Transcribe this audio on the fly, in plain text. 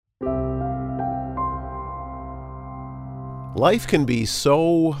Life can be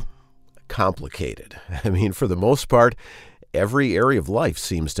so complicated. I mean, for the most part, every area of life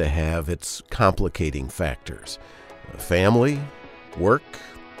seems to have its complicating factors. Family, work,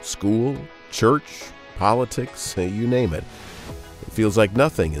 school, church, politics, you name it. It feels like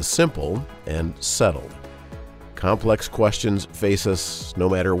nothing is simple and settled. Complex questions face us no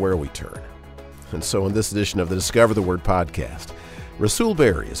matter where we turn. And so in this edition of the Discover the Word podcast, Rasul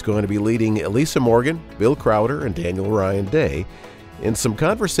Berry is going to be leading Elisa Morgan, Bill Crowder, and Daniel Ryan Day in some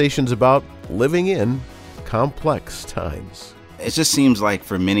conversations about living in complex times. It just seems like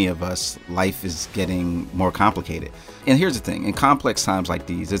for many of us, life is getting more complicated. And here's the thing, in complex times like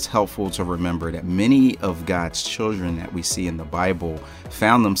these, it's helpful to remember that many of God's children that we see in the Bible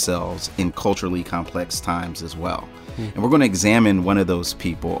found themselves in culturally complex times as well. And we're going to examine one of those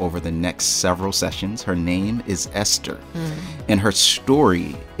people over the next several sessions. Her name is Esther, and her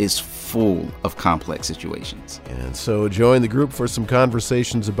story is full of complex situations. And so join the group for some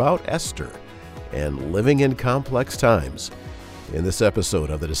conversations about Esther and living in complex times in this episode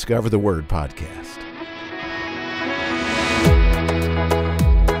of the Discover the Word podcast.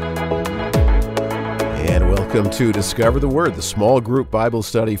 And welcome to Discover the Word, the small group Bible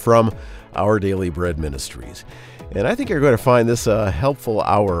study from Our Daily Bread Ministries. And I think you're going to find this a helpful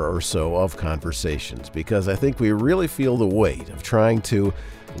hour or so of conversations, because I think we really feel the weight of trying to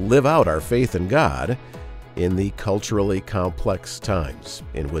live out our faith in God in the culturally complex times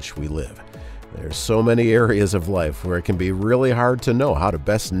in which we live. There's so many areas of life where it can be really hard to know how to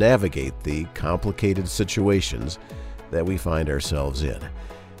best navigate the complicated situations that we find ourselves in.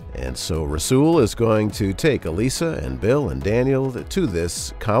 And so Rasul is going to take Elisa and Bill and Daniel to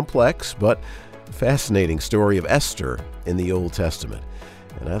this complex but fascinating story of Esther in the Old Testament.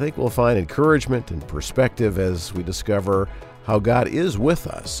 And I think we'll find encouragement and perspective as we discover how God is with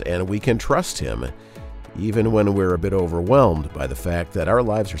us and we can trust Him even when we're a bit overwhelmed by the fact that our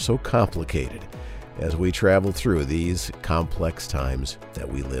lives are so complicated as we travel through these complex times that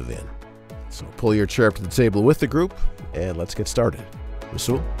we live in. So pull your chair up to the table with the group and let's get started.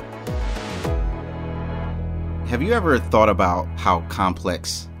 Rasul? Have you ever thought about how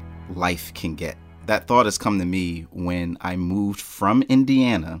complex life can get? That thought has come to me when I moved from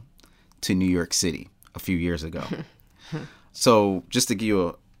Indiana to New York City a few years ago. So just to give you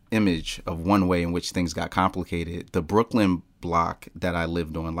an image of one way in which things got complicated, the Brooklyn block that I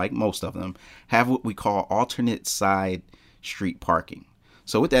lived on, like most of them, have what we call alternate side street parking.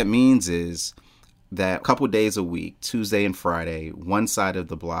 So what that means is that a couple of days a week, Tuesday and Friday, one side of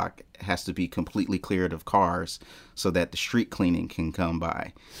the block has to be completely cleared of cars so that the street cleaning can come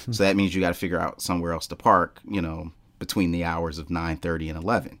by. So that means you got to figure out somewhere else to park, between the hours of 9:30 and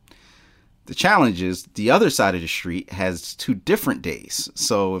 11. The challenge is the other side of the street has 2 different days.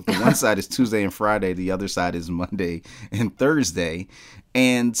 So if the one side is Tuesday and Friday, the other side is Monday and Thursday.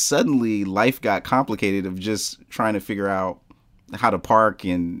 And suddenly life got complicated of just trying to figure out how to park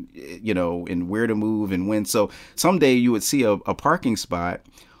and, and where to move and when. So someday you would see a parking spot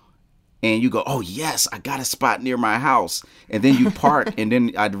and you go, oh, yes, I got a spot near my house. And then you park. And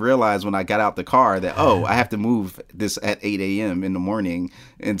then I'd realize when I got out the car that, I have to move this at 8 a.m. in the morning.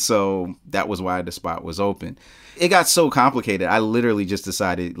 And so that was why the spot was open. It got so complicated. I literally just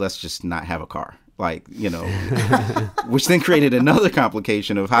decided, let's just not have a car. Which then created another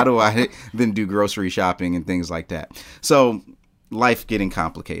complication of how do I then do grocery shopping and things like that. So life getting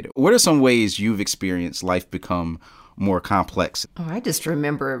complicated. What are some ways you've experienced life become more complex? Oh, I just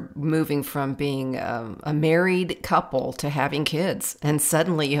remember moving from being a married couple to having kids. And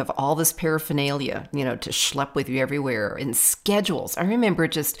suddenly you have all this paraphernalia, to schlep with you everywhere and schedules. I remember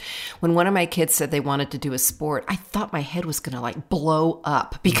just when one of my kids said they wanted to do a sport, I thought my head was going to blow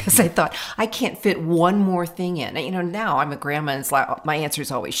up because I thought I can't fit one more thing in. Now I'm a grandma and it's like, my answer is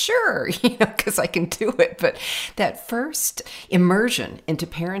always sure, because I can do it. But that first immersion into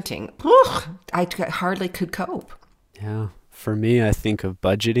parenting, I hardly could cope. Yeah, for me, I think of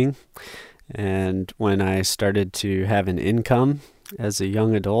budgeting. And when I started to have an income as a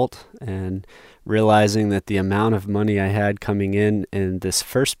young adult and realizing that the amount of money I had coming in this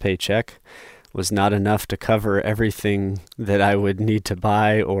first paycheck was not enough to cover everything that I would need to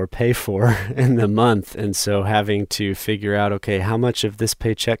buy or pay for in the month. And so having to figure out, okay, how much of this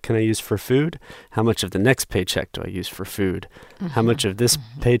paycheck can I use for food? How much of the next paycheck do I use for food? How much of this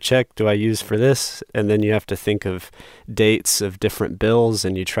paycheck do I use for this? And then you have to think of dates of different bills,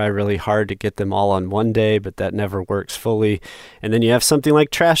 and you try really hard to get them all on one day, but that never works fully. And then you have something like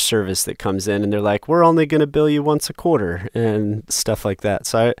trash service that comes in, and they're like, we're only going to bill you once a quarter and stuff like that.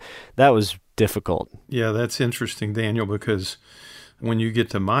 So that was difficult. Yeah, that's interesting, Daniel, because When you get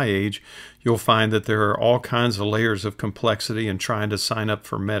to my age, you'll find that there are all kinds of layers of complexity in trying to sign up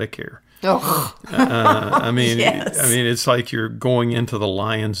for Medicare. Oh, yes. It's like you're going into the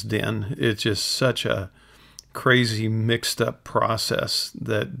lion's den. It's just such a crazy, mixed up process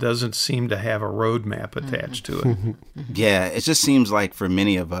that doesn't seem to have a roadmap attached to it. Yeah, it just seems like for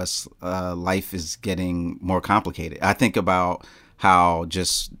many of us, life is getting more complicated. I think about how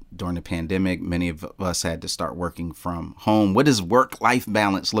just during the pandemic, many of us had to start working from home. What does work-life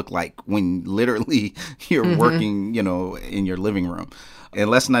balance look like when literally you're working, in your living room? And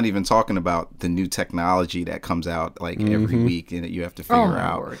let's not even talking about the new technology that comes out like every week and that you have to figure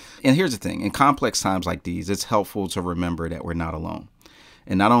out. Lord. And here's the thing. In complex times like these, it's helpful to remember that we're not alone.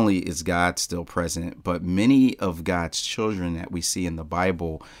 And not only is God still present, but many of God's children that we see in the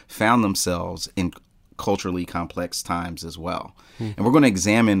Bible found themselves in culturally complex times as well. And we're going to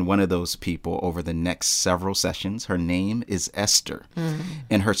examine one of those people over the next several sessions. Her name is Esther,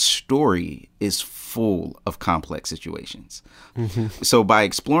 and her story is full of complex situations. So by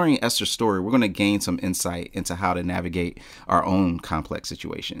exploring Esther's story, we're going to gain some insight into how to navigate our own complex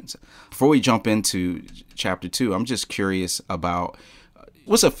situations. Before we jump into chapter 2, I'm just curious about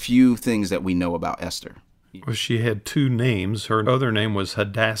what's a few things that we know about Esther. Well, she had two names. Her other name was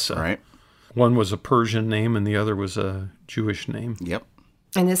Hadassah. Right? One was a Persian name and the other was a Jewish name. Yep.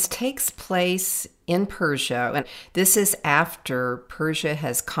 And this takes place in Persia. And this is after Persia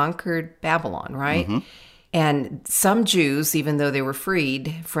has conquered Babylon, right? And some Jews, even though they were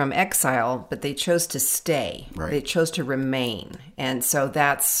freed from exile, but they chose to stay. Right. They chose to remain. And so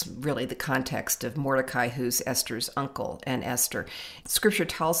that's really the context of Mordecai, who's Esther's uncle, and Esther. Scripture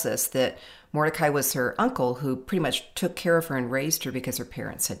tells us that Mordecai was her uncle who pretty much took care of her and raised her because her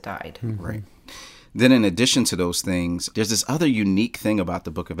parents had died. Right. Then in addition to those things, there's this other unique thing about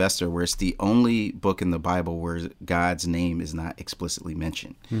the book of Esther where it's the only book in the Bible where God's name is not explicitly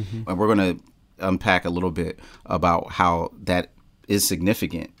mentioned. And we're going to unpack a little bit about how that is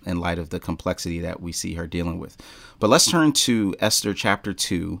significant in light of the complexity that we see her dealing with. But let's turn to Esther chapter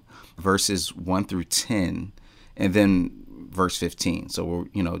 2, verses 1 through 10, and then verse 15. So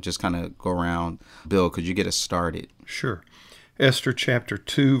we'll, just kind of go around. Bill, could you get us started? Sure. Esther chapter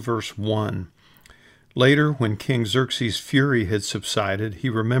 2, verse 1. Later, when King Xerxes' fury had subsided, he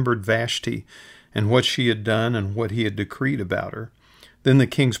remembered Vashti and what she had done and what he had decreed about her. Then the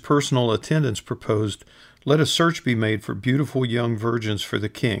king's personal attendants proposed, "Let a search be made for beautiful young virgins for the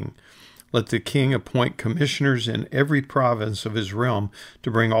king. Let the king appoint commissioners in every province of his realm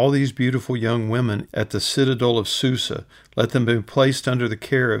to bring all these beautiful young women at the citadel of Susa. Let them be placed under the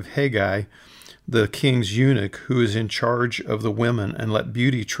care of Hegai, the king's eunuch, who is in charge of the women, and let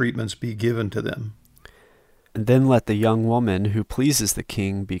beauty treatments be given to them." And then let the young woman who pleases the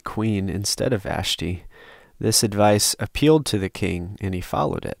king be queen instead of Vashti. This advice appealed to the king, and he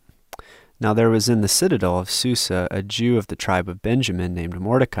followed it. Now there was in the citadel of Susa a Jew of the tribe of Benjamin named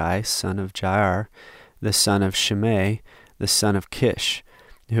Mordecai, son of Jair, the son of Shimei, the son of Kish,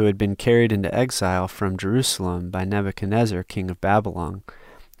 who had been carried into exile from Jerusalem by Nebuchadnezzar, king of Babylon,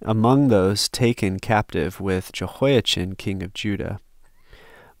 among those taken captive with Jehoiachin, king of Judah.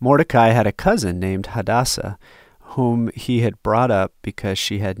 Mordecai had a cousin named Hadassah, whom he had brought up because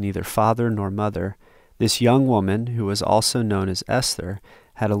she had neither father nor mother. This young woman, who was also known as Esther,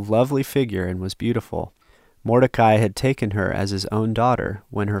 had a lovely figure and was beautiful. Mordecai had taken her as his own daughter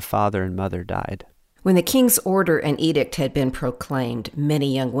when her father and mother died. When the king's order and edict had been proclaimed,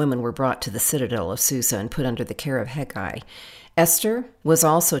 many young women were brought to the citadel of Susa and put under the care of Hegai. Esther was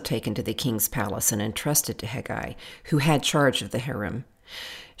also taken to the king's palace and entrusted to Hegai, who had charge of the harem.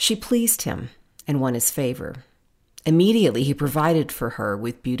 She pleased him and won his favor. Immediately he provided for her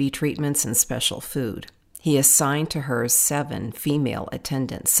with beauty treatments and special food. He assigned to her 7 female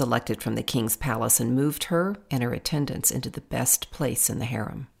attendants selected from the king's palace and moved her and her attendants into the best place in the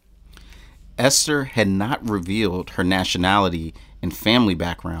harem. Esther had not revealed her nationality and family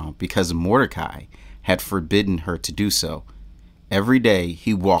background because Mordecai had forbidden her to do so. Every day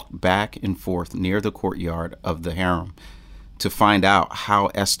he walked back and forth near the courtyard of the harem to find out how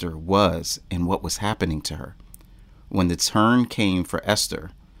Esther was and what was happening to her. When the turn came for Esther,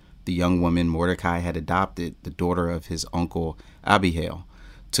 the young woman Mordecai had adopted, the daughter of his uncle Abihail,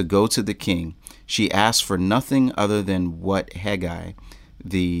 to go to the king, she asked for nothing other than what Hegai,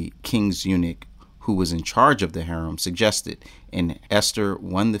 the king's eunuch who was in charge of the harem, suggested, and Esther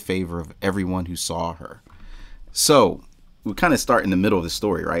won the favor of everyone who saw her. So we kind of start in the middle of the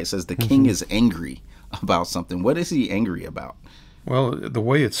story, right? It says the king is angry about something. What is he angry about? Well, the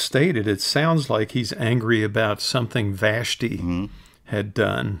way it's stated, it sounds like he's angry about something Vashti had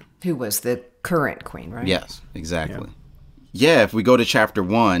done. Who was the current queen, right? Yes, exactly. Yeah, if we go to chapter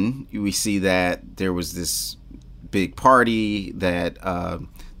 1, we see that there was this big party that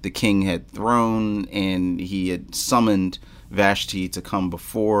the king had thrown, and he had summoned Vashti to come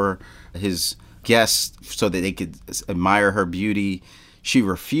before his guests so that they could admire her beauty. She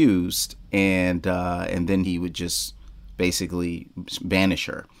refused, and then he would just basically banish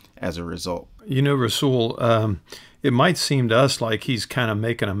her as a result. You know, Rasul, it might seem to us like he's kind of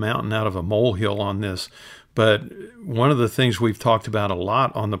making a mountain out of a molehill on this, but one of the things we've talked about a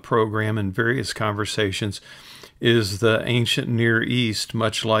lot on the program in various conversations is the ancient Near East,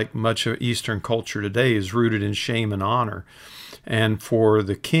 much like much of Eastern culture today, is rooted in shame and honor. And for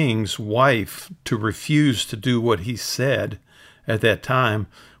the king's wife to refuse to do what he said at that time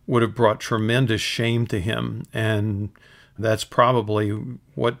would have brought tremendous shame to him. And that's probably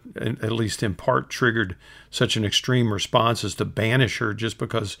what, at least in part, triggered such an extreme response, is to banish her just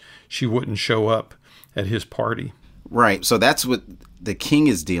because she wouldn't show up at his party. Right. So that's what the king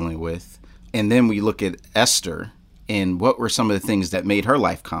is dealing with. And then we look at Esther, and what were some of the things that made her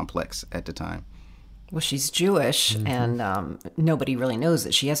life complex at the time? Well, she's Jewish, and nobody really knows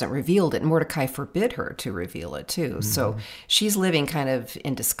it. She hasn't revealed it. Mordecai forbid her to reveal it, too. So she's living kind of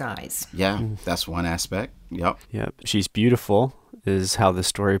in disguise. Yeah, that's one aspect. Yep. She's beautiful, is how the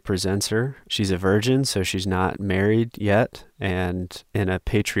story presents her. She's a virgin, so she's not married yet. And in a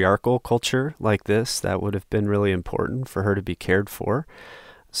patriarchal culture like this, that would have been really important for her to be cared for.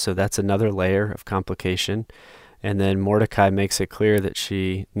 So that's another layer of complication. And then Mordecai makes it clear that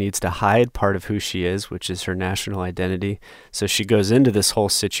she needs to hide part of who she is, which is her national identity. So she goes into this whole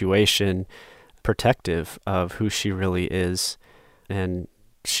situation protective of who she really is. And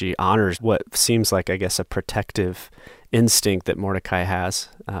she honors what seems like, I guess, a protective instinct that Mordecai has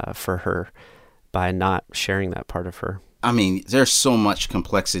for her by not sharing that part of her. I mean, there's so much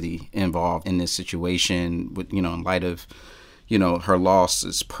complexity involved in this situation with, in light of, her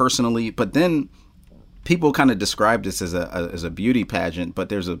losses personally. But then people kind of describe this as a beauty pageant, but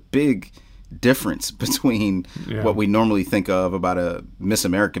there's a big difference between what we normally think of about a Miss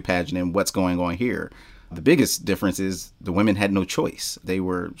America pageant and what's going on here. The biggest difference is the women had no choice. They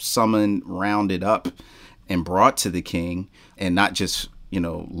were summoned, rounded up, and brought to the king, and not just,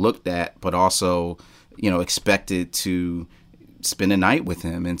 looked at, but also, expected to spend a night with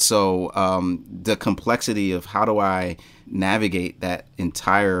him. And so the complexity of how do I navigate that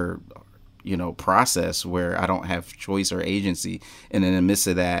entire process where I don't have choice or agency, and in the midst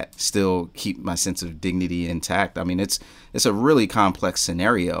of that still keep my sense of dignity intact. I mean, it's a really complex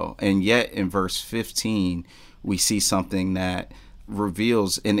scenario. And yet in verse 15, we see something that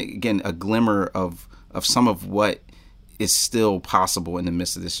reveals, and again, a glimmer of some of what is still possible in the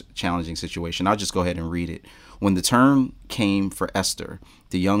midst of this challenging situation. I'll just go ahead and read it. When the turn came for Esther,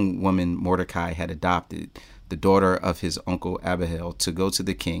 the young woman Mordecai had adopted, the daughter of his uncle Abihail, to go to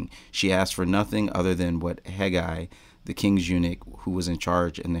the king, she asked for nothing other than what Haggai, the king's eunuch who was in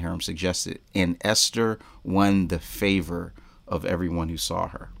charge in the harem, suggested. And Esther won the favor of everyone who saw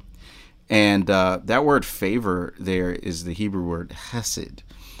her. And that word favor there is the Hebrew word hesed.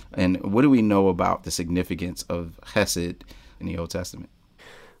 And what do we know about the significance of hesed in the Old Testament?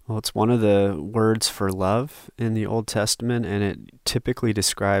 Well, it's one of the words for love in the Old Testament, and it typically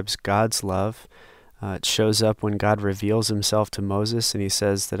describes God's love. It shows up when God reveals himself to Moses, and he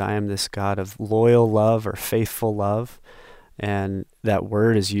says that I am this God of loyal love or faithful love. And that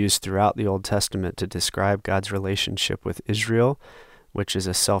word is used throughout the Old Testament to describe God's relationship with Israel, which is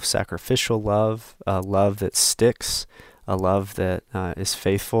a self-sacrificial love, a love that sticks, a love that is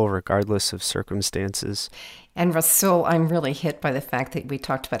faithful regardless of circumstances. And Rasul, I'm really hit by the fact that we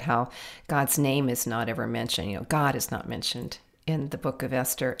talked about how God's name is not ever mentioned. God is not mentioned in the book of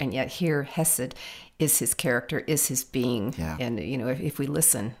Esther, and yet here Hesed is his character, is his being. Yeah. And if we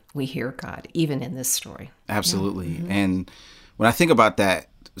listen, we hear God even in this story. Absolutely. Yeah. Mm-hmm. And when I think about that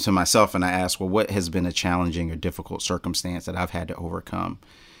to myself, and I ask, well, what has been a challenging or difficult circumstance that I've had to overcome?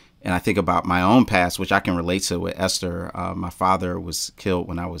 And I think about my own past, which I can relate to with Esther. My father was killed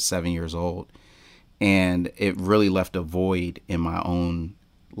when I was 7 years old, and it really left a void in my own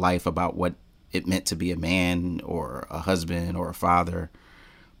life about what it meant to be a man or a husband or a father.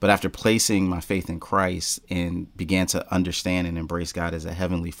 But after placing my faith in Christ and began to understand and embrace God as a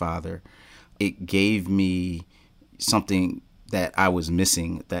heavenly Father, it gave me something that I was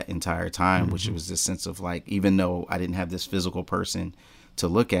missing that entire time, which was this sense of like, even though I didn't have this physical person to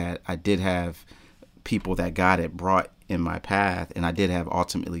look at, I did have people that God had brought in my path, and I did have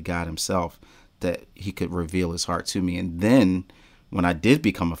ultimately God himself that he could reveal his heart to me. And then when I did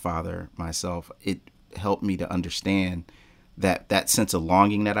become a father myself, it helped me to understand that that sense of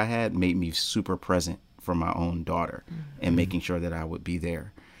longing that I had made me super present for my own daughter and making sure that I would be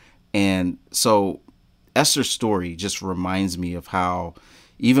there. And so Esther's story just reminds me of how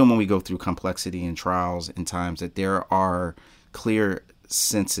even when we go through complexity and trials and times, that there are clear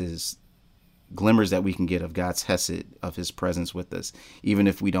senses, glimmers that we can get of God's hesed, of his presence with us, even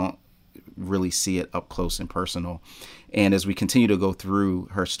if we don't really see it up close and personal. And as we continue to go through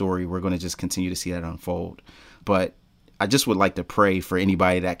her story, we're going to just continue to see that unfold. But I just would like to pray for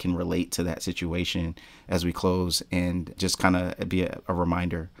anybody that can relate to that situation as we close, and just kind of be a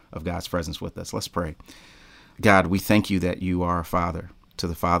reminder of God's presence with us. Let's pray. God, we thank you that you are a father to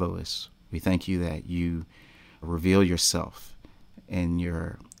the fatherless. We thank you that you reveal yourself and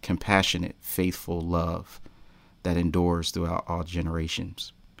your compassionate, faithful love that endures throughout all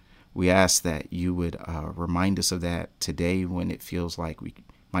generations. We ask that you would remind us of that today when it feels like we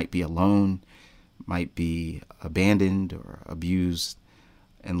might be alone, might be abandoned or abused.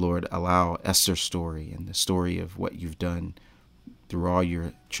 And Lord, allow Esther's story and the story of what you've done through all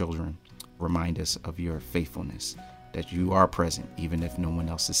your children remind us of your faithfulness, that you are present even if no one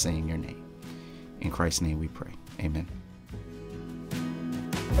else is saying your name. In Christ's name we pray. Amen.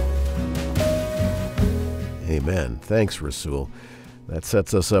 Amen. Thanks, Rasul. That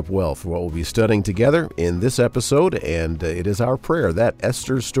sets us up well for what we'll be studying together in this episode, and it is our prayer that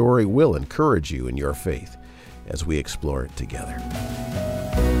Esther's story will encourage you in your faith as we explore it together.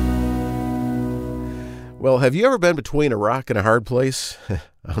 Well, have you ever been between a rock and a hard place,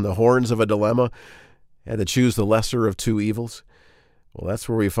 on the horns of a dilemma, had to choose the lesser of two evils? Well, that's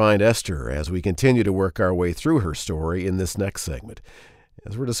where we find Esther as we continue to work our way through her story in this next segment.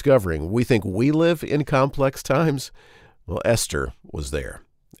 As we're discovering, we think we live in complex times. Well, Esther was there.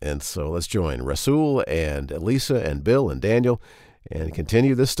 And so let's join Rasul and Elisa and Bill and Daniel and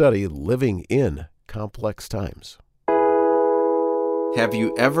continue this study, Living in Complex Times. Have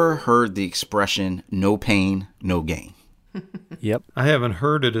you ever heard the expression, no pain, no gain? Yep. I haven't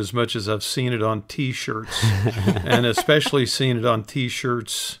heard it as much as I've seen it on T-shirts, and especially seen it on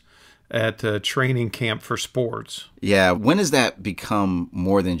T-shirts at training camp for sports. Yeah, when has that become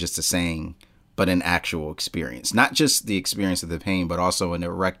more than just a saying, but an actual experience? Not just the experience of the pain, but also in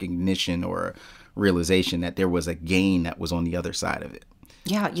a recognition or a realization that there was a gain that was on the other side of it.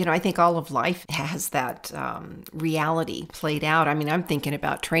 Yeah, I think all of life has that reality played out. I mean, I'm thinking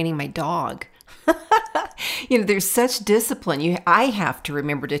about training my dog. There's such discipline. I have to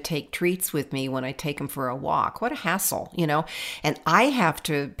remember to take treats with me when I take him for a walk. What a hassle, And I have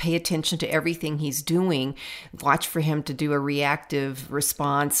to pay attention to everything he's doing, watch for him to do a reactive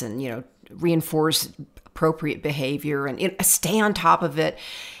response and, reinforce appropriate behavior and stay on top of it.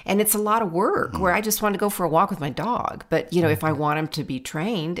 And it's a lot of work where I just want to go for a walk with my dog. But, if I want him to be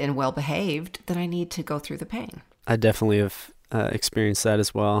trained and well behaved, then I need to go through the pain. I definitely have experienced that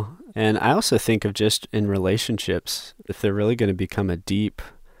as well. And I also think of just in relationships, if they're really going to become a deep,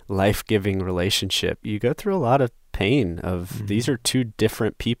 life-giving relationship, you go through a lot of pain of these are two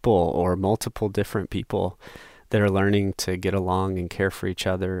different people or multiple different people that are learning to get along and care for each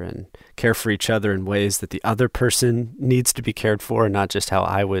other in ways that the other person needs to be cared for and not just how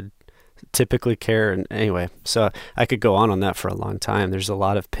I would typically care. And anyway, so I could go on that for a long time. There's a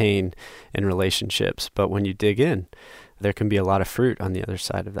lot of pain in relationships, but when you dig in, there can be a lot of fruit on the other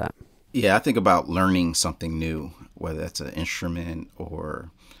side of that. Yeah, I think about learning something new, whether that's an instrument or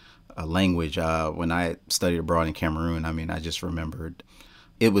a language. When I studied abroad in Cameroon, I just remembered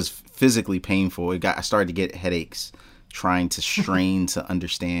it was physically painful. I started to get headaches trying to strain to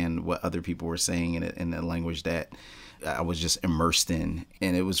understand what other people were saying in a language that I was just immersed in.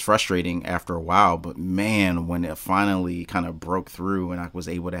 And it was frustrating after a while, but man, when it finally kind of broke through and I was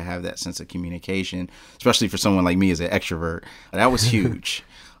able to have that sense of communication, especially for someone like me as an extrovert, that was huge.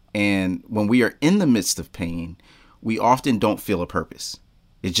 And when we are in the midst of pain, we often don't feel a purpose.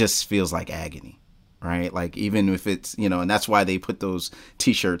 It just feels like agony, right? Like even if it's, and that's why they put those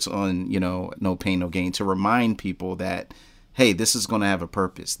T-shirts on, no pain, no gain, to remind people that, hey, this is going to have a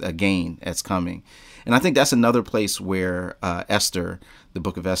purpose, a gain that's coming. And I think that's another place where Esther, the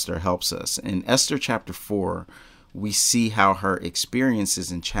book of Esther, helps us. In Esther chapter 4, we see how her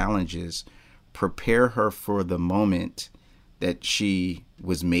experiences and challenges prepare her for the moment that she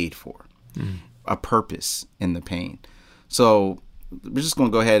was made for, a purpose in the pain. So we're just going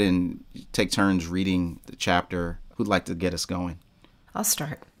to go ahead and take turns reading the chapter. Who'd like to get us going? I'll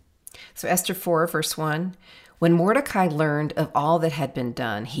start. So Esther 4, verse 1. When Mordecai learned of all that had been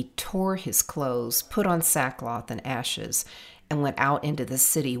done, he tore his clothes, put on sackcloth and ashes, and went out into the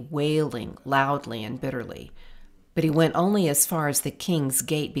city wailing loudly and bitterly. But he went only as far as the king's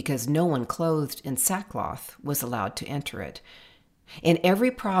gate because no one clothed in sackcloth was allowed to enter it. In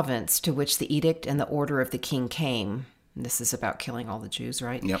every province to which the edict and the order of the king came, this is about killing all the Jews,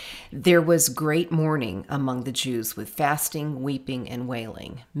 right? Yep. There was great mourning among the Jews with fasting, weeping, and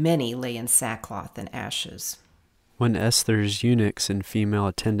wailing. Many lay in sackcloth and ashes. When Esther's eunuchs and female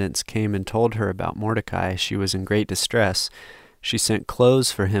attendants came and told her about Mordecai, she was in great distress. She sent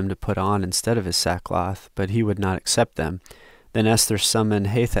clothes for him to put on instead of his sackcloth, but he would not accept them. Then Esther summoned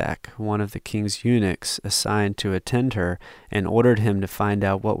Hathach, one of the king's eunuchs assigned to attend her, and ordered him to find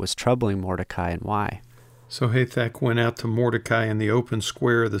out what was troubling Mordecai and why. So Hathach went out to Mordecai in the open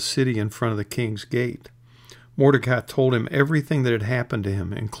square of the city in front of the king's gate. Mordecai told him everything that had happened to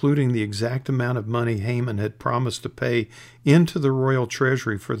him, including the exact amount of money Haman had promised to pay into the royal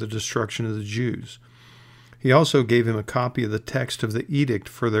treasury for the destruction of the Jews. He also gave him a copy of the text of the edict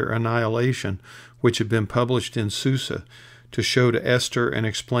for their annihilation, which had been published in Susa, to show to Esther and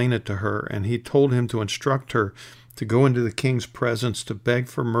explain it to her, and he told him to instruct her to go into the king's presence to beg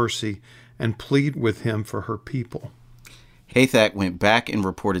for mercy and plead with him for her people. Hathach went back and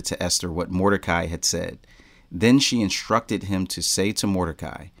reported to Esther what Mordecai had said. Then she instructed him to say to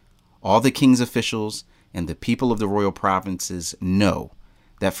Mordecai, "All the king's officials and the people of the royal provinces know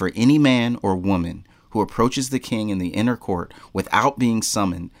that for any man or woman who approaches the king in the inner court without being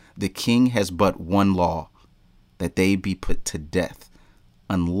summoned, the king has but one law, that they be put to death,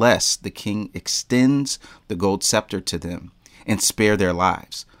 unless the king extends the gold scepter to them and spare their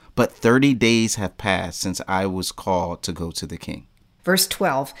lives. But 30 days have passed since I was called to go to the king." Verse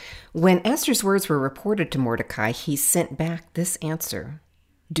 12, when Esther's words were reported to Mordecai, he sent back this answer: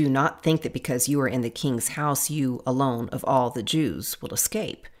 "Do not think that because you are in the king's house, you alone of all the Jews will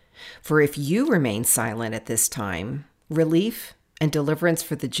escape. For if you remain silent at this time, relief and deliverance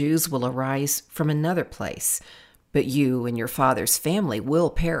for the Jews will arise from another place. But you and your father's family will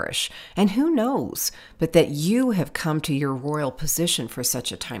perish. And who knows but that you have come to your royal position for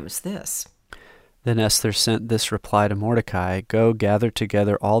such a time as this?" Then Esther sent this reply to Mordecai, "Go gather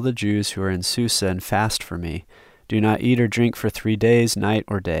together all the Jews who are in Susa and fast for me. Do not eat or drink for 3 days, night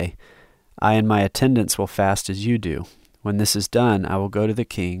or day. I and my attendants will fast as you do. When this is done, I will go to the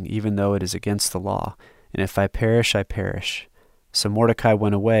king, even though it is against the law. And if I perish, I perish." So Mordecai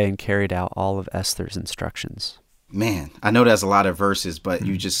went away and carried out all of Esther's instructions. Man, I know that's a lot of verses, but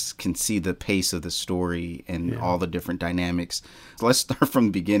you just can see the pace of the story and all the different dynamics. So let's start from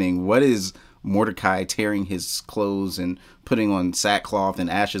the beginning. What is Mordecai tearing his clothes and putting on sackcloth and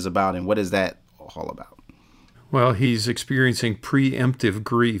ashes about, and what is that all about? Well, he's experiencing preemptive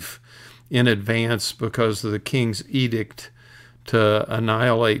grief in advance because of the king's edict to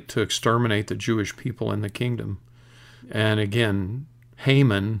annihilate, to exterminate the Jewish people in the kingdom. And again,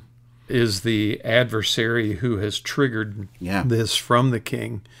 Haman is the adversary who has triggered this from the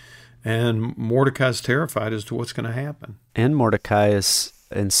king. And Mordecai's terrified as to what's going to happen. And Mordecai is,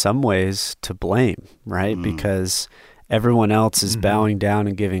 in some ways, to blame, right? Because everyone else is bowing down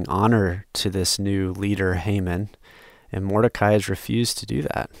and giving honor to this new leader, Haman, and Mordecai has refused to do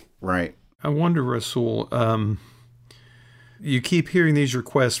that. Right. I wonder, Rasul, you keep hearing these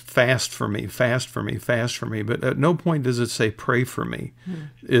requests, fast for me, fast for me, fast for me, but at no point does it say pray for me.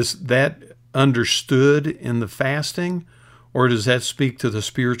 Is that understood in the fasting, or does that speak to the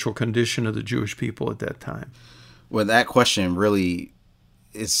spiritual condition of the Jewish people at that time? Well, that question really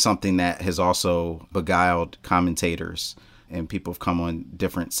is something that has also beguiled commentators, and people have come on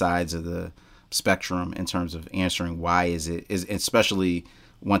different sides of the spectrum in terms of answering why is especially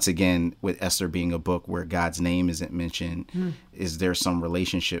once again, with Esther being a book where God's name isn't mentioned, is there some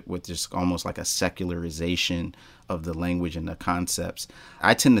relationship with just almost like a secularization of the language and the concepts?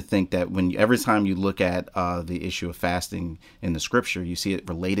 I tend to think that every time you look at the issue of fasting in the scripture, you see it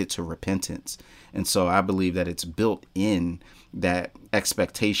related to repentance. And so I believe that it's built in that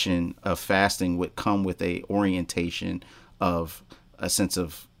expectation of fasting would come with a orientation of a sense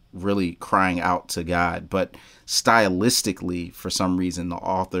of really crying out to God. But stylistically, for some reason, the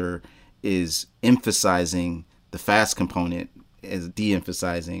author is emphasizing the fast component as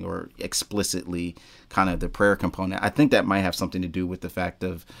de-emphasizing or explicitly kind of the prayer component. I think that might have something to do with the fact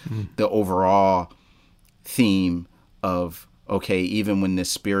of the overall theme of, okay, even when this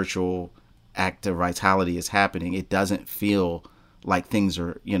spiritual act of vitality is happening, it doesn't feel like things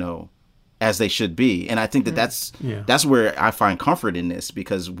are, as they should be. And I think that that's where I find comfort in this,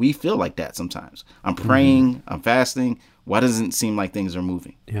 because we feel like that sometimes. I'm praying, I'm fasting. Why doesn't it seem like things are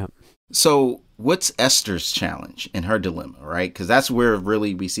moving? Yeah. So what's Esther's challenge and her dilemma, right? Because that's where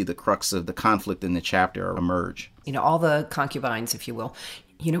really we see the crux of the conflict in the chapter emerge. All the concubines, if you will.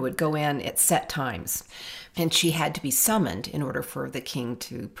 would go in at set times. And she had to be summoned in order for the king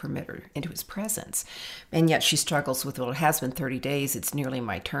to permit her into his presence. And yet she struggles with, well, it has been 30 days. It's nearly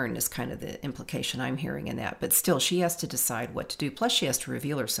my turn is kind of the implication I'm hearing in that. But still, she has to decide what to do. Plus, she has to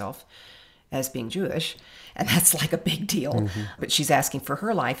reveal herself as being Jewish. And that's like a big deal. Mm-hmm. But she's asking for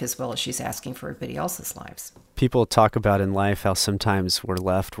her life as well as she's asking for everybody else's lives. People talk about in life how sometimes we're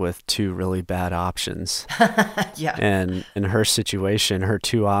left with two really bad options. Yeah. And in her situation, her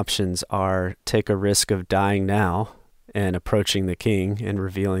two options are take a risk of dying now and approaching the king and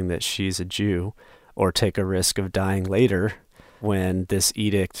revealing that she's a Jew, or take a risk of dying later when this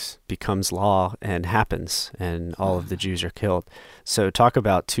edict becomes law and happens and all of the Jews are killed. So talk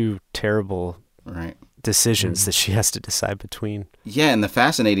about two terrible decisions that she has to decide between. Yeah, and the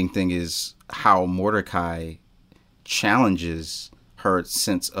fascinating thing is how Mordecai challenges her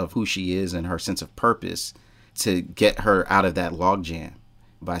sense of who she is and her sense of purpose to get her out of that logjam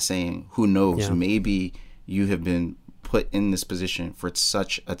by saying, who knows, maybe you have been put in this position for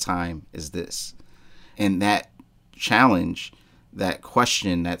such a time as this. And that challenge, that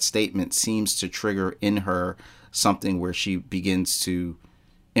question, that statement seems to trigger in her something where she begins to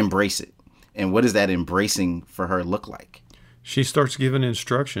embrace it. And what does that embracing for her look like? She starts giving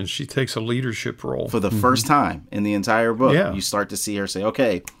instructions. She takes a leadership role. For the first time in the entire book, Yeah. you start to see her say,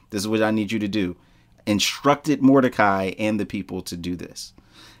 okay, this is what I need you to do. Instructed Mordecai and the people to do this.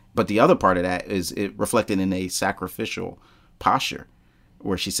 But the other part of that is it reflected in a sacrificial posture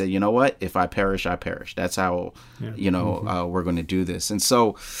where she said, you know what? If I perish, I perish. That's how, we're going to do this. And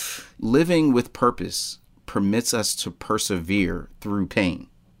so living with purpose permits us to persevere through pain.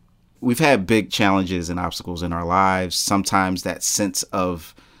 We've had big challenges and obstacles in our lives. Sometimes that sense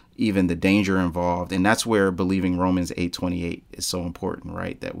of even the danger involved. And that's where believing Romans 8:28 is so important,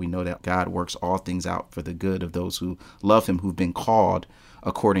 right? That we know that God works all things out for the good of those who love him, who've been called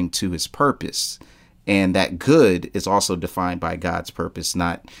according to his purpose. And that good is also defined by God's purpose,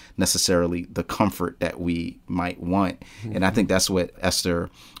 not necessarily the comfort that we might want. Mm-hmm. And I think that's what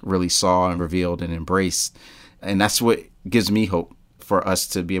Esther really saw and revealed and embraced. And that's what gives me hope for us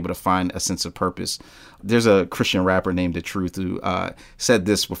to be able to find a sense of purpose. There's a Christian rapper named The Truth who said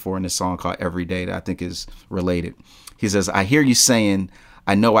this before in this song called Every Day that I think is related. He says, I hear you saying,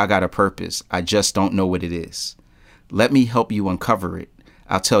 I know I got a purpose. I just don't know what it is. Let me help you uncover it.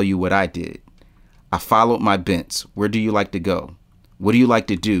 I'll tell you what I did. I followed my bents. Where do you like to go? What do you like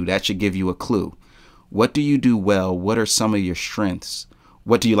to do? That should give you a clue. What do you do well? What are some of your strengths?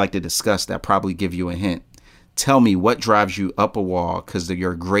 What do you like to discuss? That probably give you a hint. Tell me what drives you up a wall, because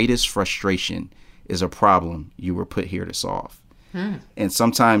your greatest frustration is a problem you were put here to solve. And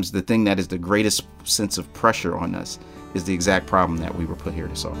sometimes the thing that is the greatest sense of pressure on us is the exact problem that we were put here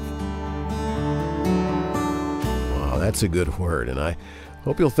to solve. Wow, that's a good word, and I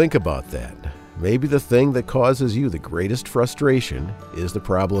hope you'll think about that. Maybe the thing that causes you the greatest frustration is the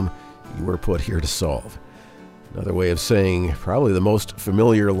problem you were put here to solve. Another way of saying probably the most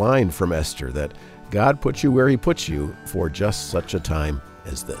familiar line from Esther, that God put you where he put you for just such a time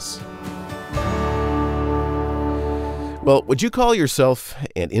as this. Well, would you call yourself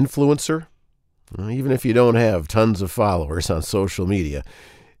an influencer? Well, even if you don't have tons of followers on social media,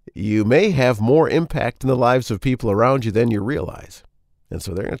 you may have more impact in the lives of people around you than you realize. And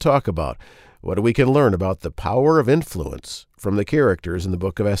so they're going to talk about what we can learn about the power of influence from the characters in the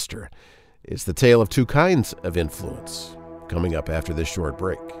book of Esther. It's the tale of two kinds of influence, coming up after this short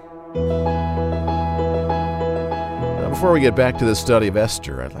break. Now, before we get back to the study of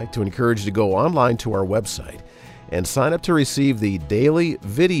Esther, I'd like to encourage you to go online to our website and sign up to receive the daily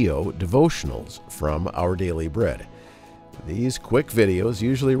video devotionals from Our Daily Bread. These quick videos,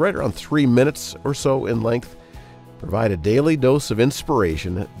 usually right around 3 minutes or so in length, provide a daily dose of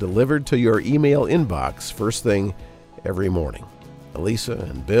inspiration delivered to your email inbox first thing every morning. Elisa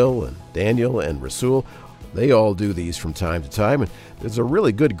and Bill and Daniel and Rasul, they all do these from time to time, and there's a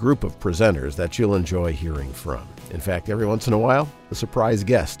really good group of presenters that you'll enjoy hearing from. In fact, every once in a while, a surprise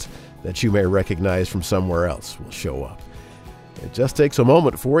guest that you may recognize from somewhere else will show up. It just takes a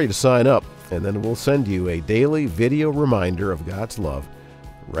moment for you to sign up, and then we'll send you a daily video reminder of God's love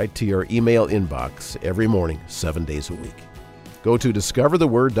right to your email inbox every morning, 7 days a week. Go to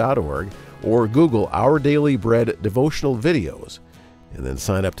discovertheword.org or Google Our Daily Bread devotional videos, and then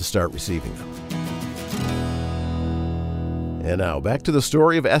sign up to start receiving them. And now, back to the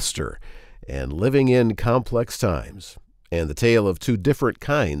story of Esther and living in complex times, and the tale of two different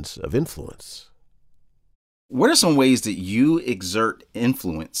kinds of influence. What are some ways that you exert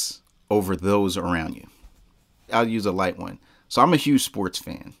influence over those around you? I'll use a light one. So I'm a huge sports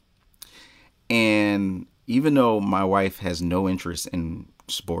fan. And even though my wife has no interest in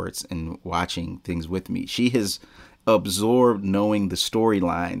sports and watching things with me, she has absorbed knowing the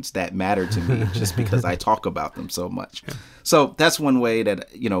storylines that matter to me just because I talk about them so much. So that's one way that,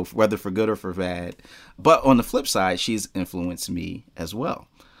 whether for good or for bad. But on the flip side, she's influenced me as well.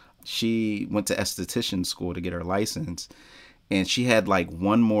 She went to esthetician school to get her license, and she had like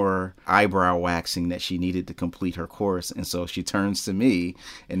one more eyebrow waxing that she needed to complete her course. And so she turns to me,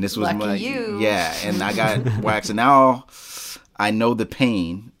 and this was and I got waxed. And now I know the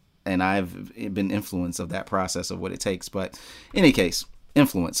pain, and I've been influenced of that process of what it takes. But in any case,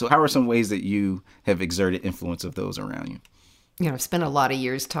 influence. So how are some ways that you have exerted influence of those around you? I've spent a lot of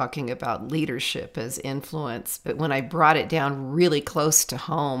years talking about leadership as influence, but when I brought it down really close to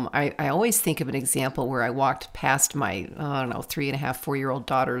home, I always think of an example where I walked past my, 3.5, 4-year-old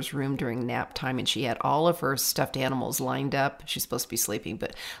daughter's room during nap time, and she had all of her stuffed animals lined up. She's supposed to be sleeping,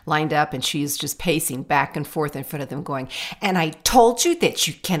 but lined up, and she's just pacing back and forth in front of them going, "And I told you that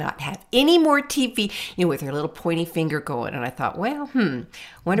you cannot have any more TV," with her little pointy finger going. And I thought,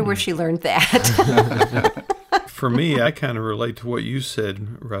 wonder where she learned that. For me, I kind of relate to what you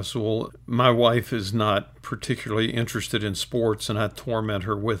said, Russell. My wife is not particularly interested in sports, and I torment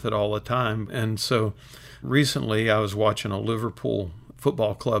her with it all the time. And so recently I was watching a Liverpool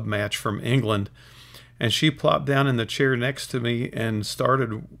Football Club match from England, and she plopped down in the chair next to me and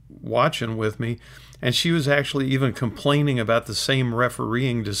started watching with me. And she was actually even complaining about the same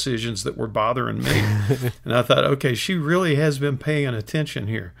refereeing decisions that were bothering me. And I thought, okay, she really has been paying attention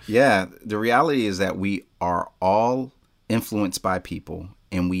here. Yeah, the reality is that we are all influenced by people,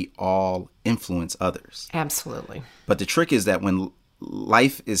 and we all influence others. Absolutely. But the trick is that when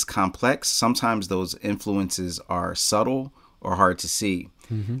life is complex, sometimes those influences are subtle or hard to see.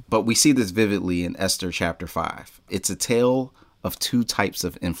 Mm-hmm. But we see this vividly in Esther chapter 5. It's a tale of two types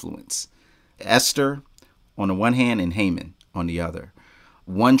of influence. Esther on the one hand and Haman on the other.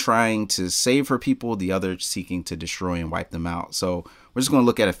 One trying to save her people, the other seeking to destroy and wipe them out. So we're just going to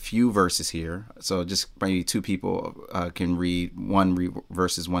look at a few verses here. So just maybe two people can read. One read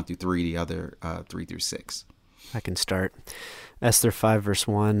verses 1 through 3, the other 3 through 6. I can start. Esther 5 verse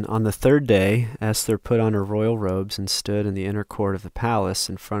 1. On the third day, Esther put on her royal robes and stood in the inner court of the palace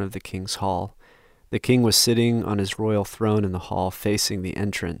in front of the king's hall. The king was sitting on his royal throne in the hall facing the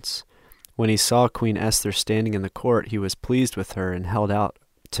entrance. When he saw Queen Esther standing in the court, he was pleased with her and held out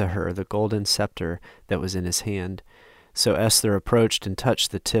to her the golden scepter that was in his hand. So Esther approached and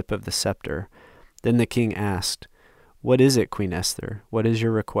touched the tip of the scepter. Then the king asked, "What is it, Queen Esther? What is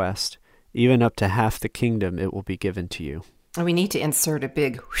your request? Even up to half the kingdom it will be given to you." We need to insert a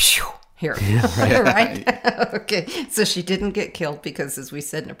big whoosh here. Yeah, right? Okay. So she didn't get killed because, as we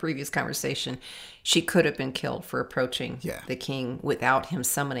said in a previous conversation, she could have been killed for approaching the king without him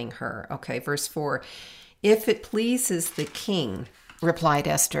summoning her. Okay. Verse 4. "If it pleases the king," replied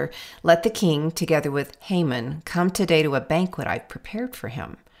Esther, "let the king, together with Haman, come today to a banquet I've prepared for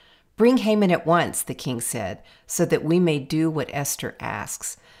him." "Bring Haman at once," the king said, "so that we may do what Esther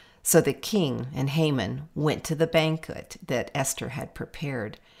asks." So the king and Haman went to the banquet that Esther had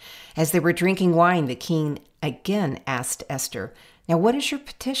prepared. As they were drinking wine, the king again asked Esther, "Now what is your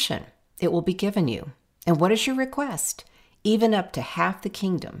petition? It will be given you. And what is your request? Even up to half the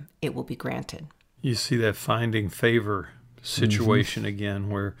kingdom, it will be granted." You see that finding favor situation again,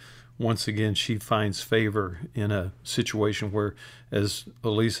 where once again she finds favor in a situation where, as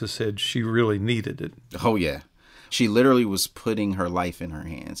Elisa said, she really needed it. Oh, yeah. She literally was putting her life in her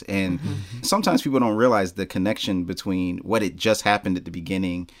hands. And sometimes people don't realize the connection between what had just happened at the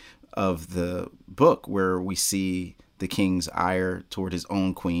beginning of the book, where we see the king's ire toward his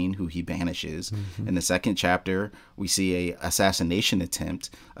own queen, who he banishes. In the second chapter, we see a assassination attempt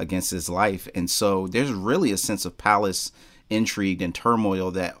against his life. And so there's really a sense of palace intrigue and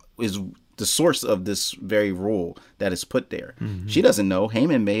turmoil that is the source of this very rule that is put there. She doesn't know.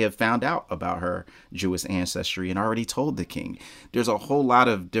 Haman may have found out about her Jewish ancestry and already told the king. There's a whole lot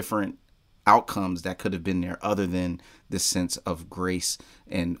of different outcomes that could have been there other than this sense of grace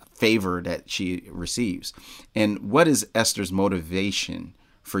and favor that she receives. And what is Esther's motivation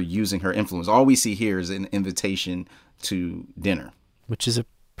for using her influence? All we see here is an invitation to dinner. Which is a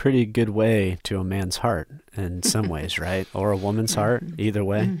pretty good way to a man's heart in some ways, right? Or a woman's heart, either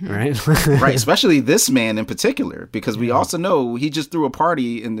way, right? Right, especially this man in particular, because we also know he just threw a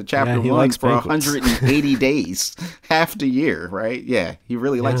party in the chapter 1 for 180 days, half the year, right? Yeah, he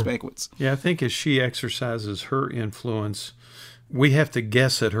really likes banquets. Yeah, I think as she exercises her influence, we have to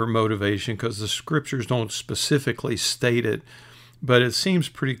guess at her motivation because the scriptures don't specifically state it. But it seems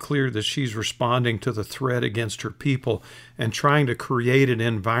pretty clear that she's responding to the threat against her people and trying to create an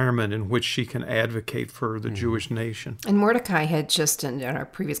environment in which she can advocate for the Jewish nation. And Mordecai had just, in our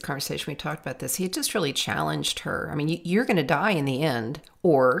previous conversation, we talked about this, he had just really challenged her. I mean, you're going to die in the end,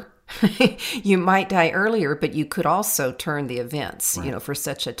 or you might die earlier, but you could also turn the events, right, for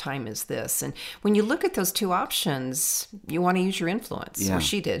such a time as this. And when you look at those two options, you want to use your influence. Yeah. Or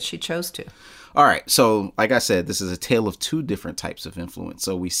she did. She chose to. All right. So, like I said, this is a tale of two different types of influence.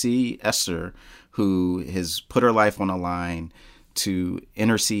 So we see Esther, who has put her life on the line to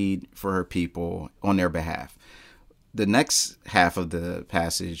intercede for her people on their behalf. The next half of the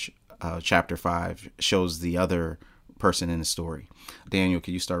passage, chapter 5, shows the other person in the story. Daniel,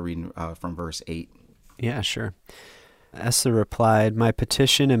 can you start reading from verse 8? Yeah, sure. Esther replied, "My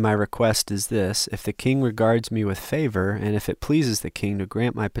petition and my request is this: if the king regards me with favor, and if it pleases the king to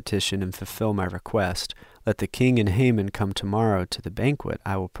grant my petition and fulfill my request, let the king and Haman come tomorrow to the banquet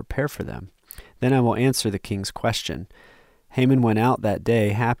I will prepare for them. Then I will answer the king's question." Haman went out that day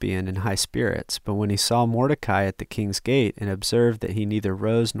happy and in high spirits, but when he saw Mordecai at the king's gate and observed that he neither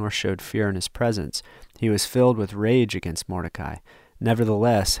rose nor showed fear in his presence, he was filled with rage against Mordecai.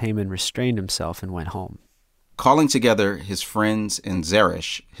 Nevertheless, Haman restrained himself and went home. Calling together his friends and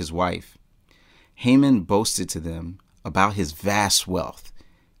Zeresh, his wife, Haman boasted to them about his vast wealth,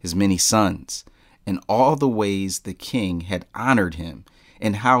 his many sons, and all the ways the king had honored him,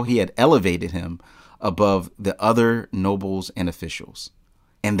 and how he had elevated him above the other nobles and officials.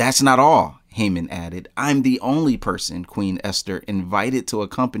 "And that's not all," Haman added. "I'm the only person Queen Esther invited to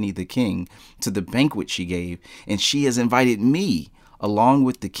accompany the king to the banquet she gave, and she has invited me along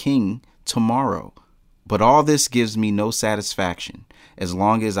with the king tomorrow. But all this gives me no satisfaction as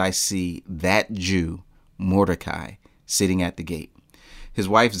long as I see that Jew, Mordecai, sitting at the gate." His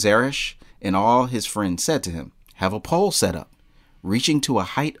wife Zeresh and all his friends said to him, "Have a pole set up, reaching to a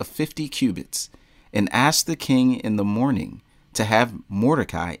height of 50 cubits, and ask the king in the morning to have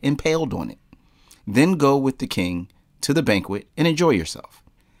Mordecai impaled on it. Then go with the king to the banquet and enjoy yourself."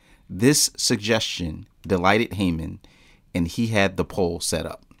 This suggestion delighted Haman, and he had the pole set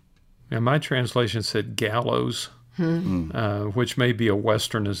up. Now, my translation said gallows, which may be a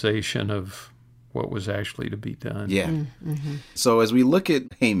westernization of what was actually to be done. Yeah. Mm-hmm. So as we look at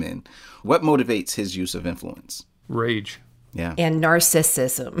Haman, what motivates his use of influence? Rage. Yeah. And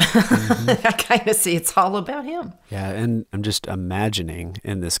narcissism. Mm-hmm. I kind of see it's all about him. Yeah, and I'm just imagining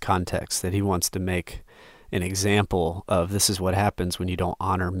in this context that he wants to make an example of this is what happens when you don't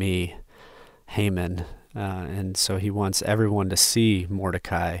honor me, Haman. And so he wants everyone to see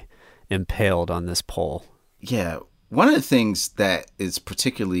Mordecai impaled on this pole. Yeah. One of the things that is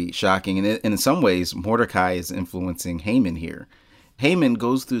particularly shocking, and in some ways Mordecai is influencing Haman here. Haman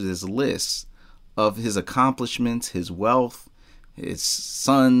goes through this list of his accomplishments, his wealth, his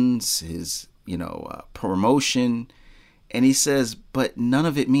sons, his promotion, and he says, but none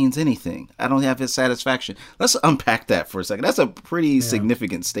of it means anything. I don't have his satisfaction. Let's unpack that for a second. That's a pretty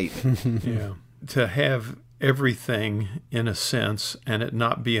significant statement. Yeah. To have everything in a sense and it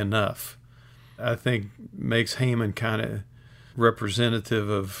not be enough, I think makes Haman kind of representative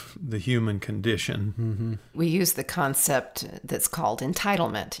of the human condition. Mm-hmm. We use the concept that's called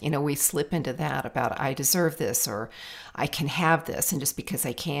entitlement. We slip into that about I deserve this or I can have this, and just because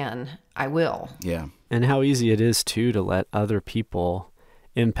I can, I will. Yeah. And how easy it is too to let other people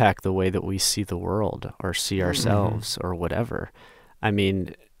impact the way that we see the world or see ourselves or whatever. I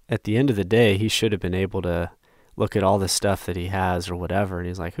mean, at the end of the day, he should have been able to look at all the stuff that he has or whatever, and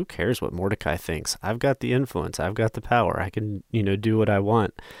he's like, who cares what Mordecai thinks? I've got the influence. I've got the power. I can, do what I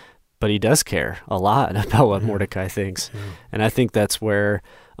want. But he does care a lot about what Mordecai thinks. Yeah. And I think that's where,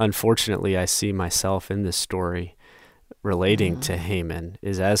 unfortunately, I see myself in this story relating to Haman,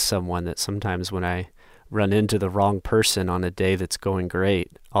 is as someone that sometimes when I run into the wrong person on a day that's going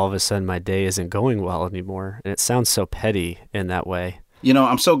great, all of a sudden my day isn't going well anymore. And it sounds so petty in that way.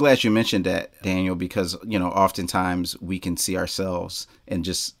 I'm so glad you mentioned that, Daniel, because, oftentimes we can see ourselves and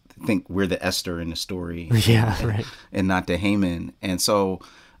just think we're the Esther in the story. Yeah, right. And not the Haman. And so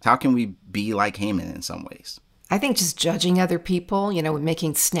how can we be like Haman in some ways? I think just judging other people,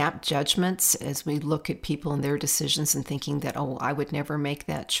 making snap judgments as we look at people and their decisions and thinking that, I would never make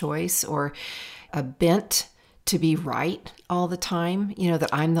that choice, or a bent to be right all the time, that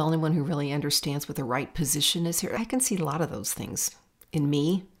I'm the only one who really understands what the right position is here. I can see a lot of those things in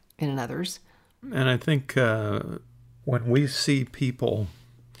me and in others. And I think when we see people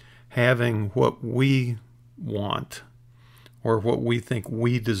having what we want or what we think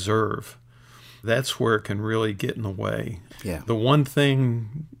we deserve, that's where it can really get in the way. Yeah. The one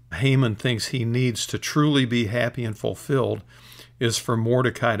thing Haman thinks he needs to truly be happy and fulfilled is for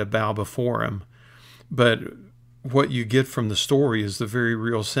Mordecai to bow before him. But what you get from the story is the very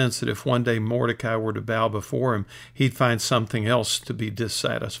real sense that if one day Mordecai were to bow before him, he'd find something else to be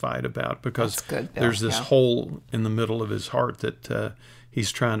dissatisfied about, because That's good, Bill. there's this hole in the middle of his heart that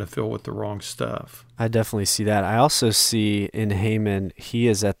he's trying to fill with the wrong stuff. I definitely see that. I also see in Haman, he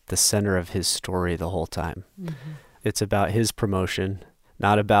is at the center of his story the whole time. Mm-hmm. It's about his promotion,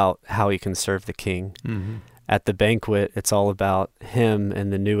 not about how he can serve the king. Mm-hmm. At the banquet, it's all about him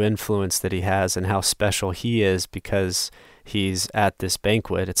and the new influence that he has and how special he is because he's at this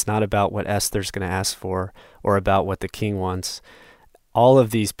banquet. It's not about what Esther's going to ask for or about what the king wants. All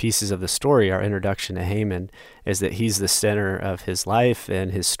of these pieces of the story, our introduction to Haman, is that he's the center of his life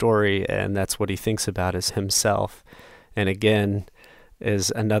and his story, and that's what he thinks about is himself. And again,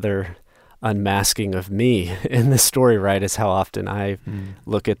 is another unmasking of me in the story, right? Is how often I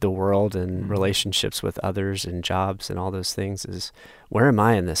look at the world and relationships with others and jobs and all those things is, where am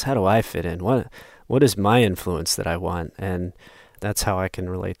I in this? How do I fit in? What is my influence that I want? And that's how I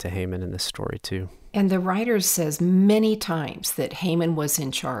can relate to Haman in this story too. And the writer says many times that Haman was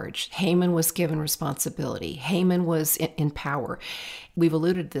in charge. Haman was given responsibility. Haman was in power. We've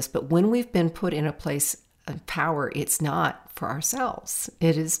alluded to this, but when we've been put in a place of power, it's not for ourselves.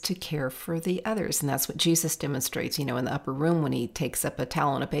 It is to care for the others. And that's what Jesus demonstrates, in the upper room when he takes up a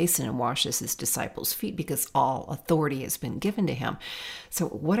towel and a basin and washes his disciples' feet, because all authority has been given to him. So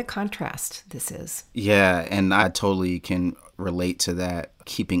what a contrast this is. Yeah, and I totally can relate to that,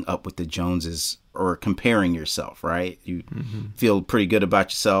 keeping up with the Joneses or comparing yourself, right? You feel pretty good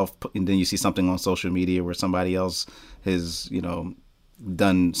about yourself, and then you see something on social media where somebody else has,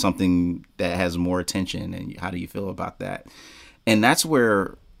 done something that has more attention, and how do you feel about that? And that's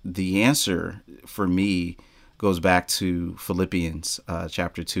where the answer for me goes back to Philippians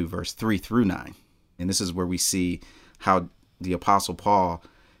chapter 2, verse 3 through 9. And this is where we see how the Apostle Paul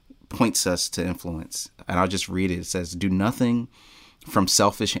points us to influence. And I'll just read it. It says, "Do nothing from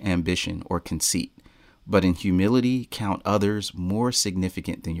selfish ambition or conceit, but in humility count others more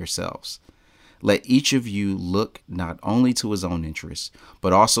significant than yourselves. Let each of you look not only to his own interests,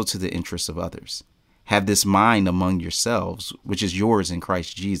 but also to the interests of others. Have this mind among yourselves, which is yours in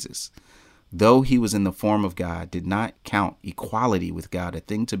Christ Jesus. Though he was in the form of God, did not count equality with God a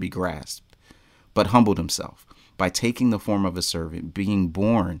thing to be grasped, but humbled himself by taking the form of a servant, being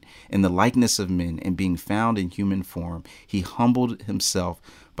born in the likeness of men, and being found in human form. He humbled himself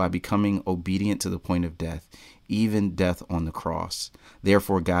by becoming obedient to the point of death, even death on the cross.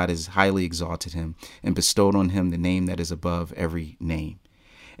 Therefore, God has highly exalted him and bestowed on him the name that is above every name."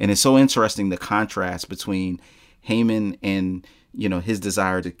 And it's so interesting, the contrast between Haman and, his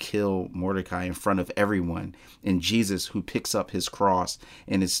desire to kill Mordecai in front of everyone, and Jesus, who picks up his cross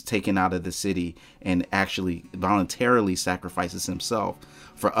and is taken out of the city and actually voluntarily sacrifices himself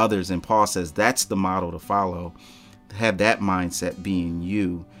for others. And Paul says that's the model to follow. Have that mindset be in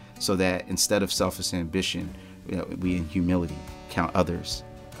you, so that instead of selfish ambition, we in humility count others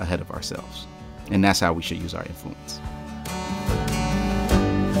ahead of ourselves. And that's how we should use our influence.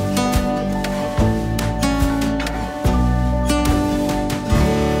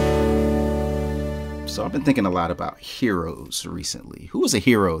 So I've been thinking a lot about heroes recently. Who was a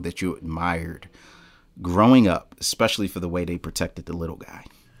hero that you admired growing up, especially for the way they protected the little guy?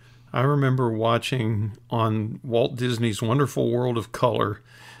 I remember watching on Walt Disney's Wonderful World of Color,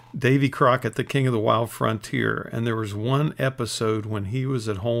 Davy Crockett, the King of the Wild Frontier. And there was one episode when he was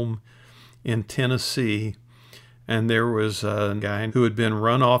at home in Tennessee, and there was a guy who had been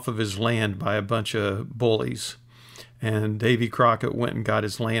run off of his land by a bunch of bullies. And Davy Crockett went and got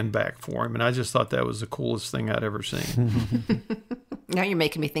his land back for him. And I just thought that was the coolest thing I'd ever seen. Now you're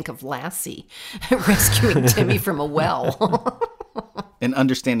making me think of Lassie rescuing Timmy from a well. And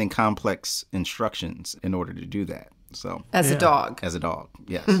understanding complex instructions in order to do that. So As a dog. As a dog,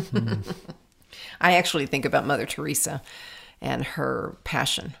 yes. I actually think about Mother Teresa and her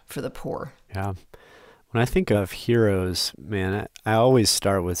passion for the poor. Yeah. When I think of heroes, man, I always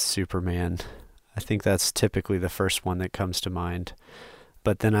start with Superman. I think that's typically the first one that comes to mind.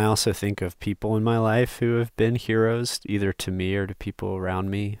 But then I also think of people in my life who have been heroes, either to me or to people around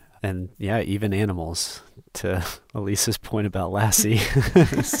me. And yeah, even animals, to Elisa's point about Lassie.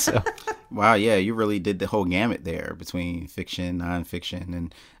 So. Wow, yeah, you really did the whole gamut there between fiction, nonfiction,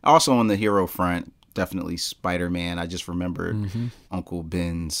 and also on the hero front, definitely Spider-Man. I just remembered Uncle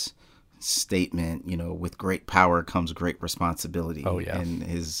Ben's statement, with great power comes great responsibility. Oh, yeah. And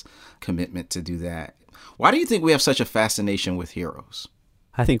his commitment to do that. Why do you think we have such a fascination with heroes?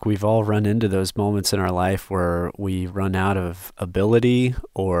 I think we've all run into those moments in our life where we run out of ability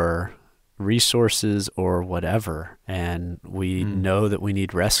or resources or whatever, and we know that we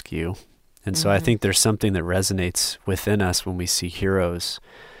need rescue. And so I think there's something that resonates within us when we see heroes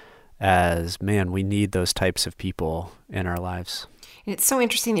as, man, we need those types of people in our lives. And it's so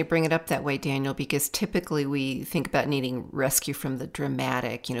interesting you bring it up that way, Daniel, because typically we think about needing rescue from the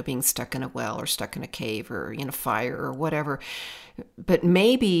dramatic, being stuck in a well or stuck in a cave or in a fire or whatever. But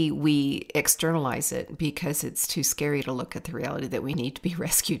maybe we externalize it because it's too scary to look at the reality that we need to be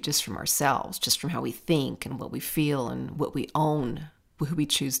rescued just from ourselves, just from how we think and what we feel and what we own, who we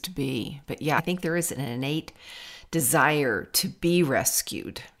choose to be. But yeah, I think there is an innate desire to be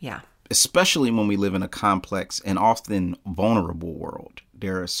rescued. Yeah. Especially when we live in a complex and often vulnerable world.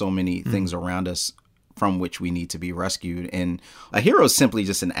 There are so many things around us from which we need to be rescued. And a hero is simply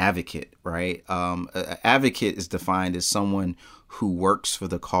just an advocate, right? An advocate is defined as someone who works for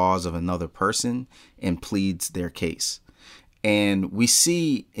the cause of another person and pleads their case. And we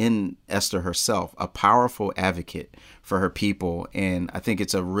see in Esther herself a powerful advocate for her people. And I think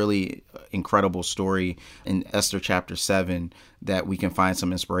it's a really incredible story in Esther chapter 7 that we can find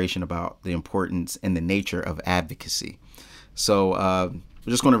some inspiration about the importance and the nature of advocacy. So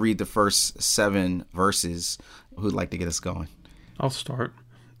we're just going to read the first 7 verses. Who'd like to get us going? I'll start.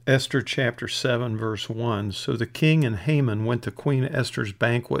 Esther chapter 7, verse 1. So the king and Haman went to Queen Esther's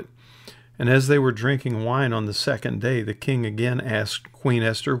banquet. And as they were drinking wine on the second day, the king again asked Queen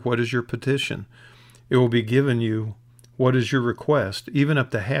Esther, "What is your petition? It will be given you. What is your request? Even up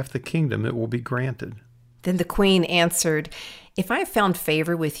to half the kingdom it will be granted." Then the queen answered, "If I have found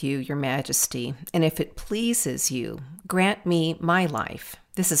favor with you, your majesty, and if it pleases you, grant me my life.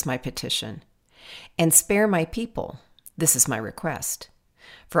 This is my petition. And spare my people. This is my request.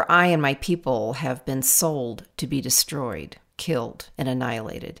 For I and my people have been sold to be destroyed, killed, and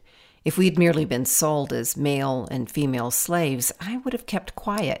annihilated. If we'd merely been sold as male and female slaves, I would have kept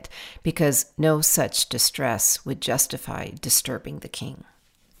quiet, because no such distress would justify disturbing the king."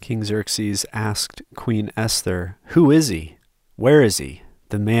 King Xerxes asked Queen Esther, "Who is he? Where is he,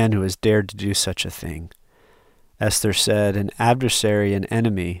 the man who has dared to do such a thing?" Esther said, "An adversary, an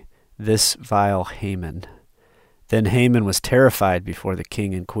enemy, this vile Haman." Then Haman was terrified before the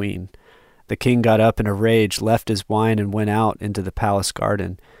king and queen. The king got up in a rage, left his wine, and went out into the palace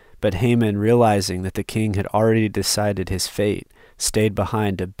garden. But Haman, realizing that the king had already decided his fate, stayed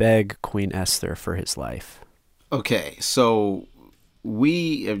behind to beg Queen Esther for his life. Okay, so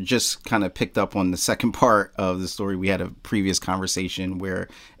we have just kind of picked up on the second part of the story. We had a previous conversation where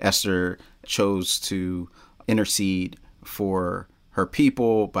Esther chose to intercede for her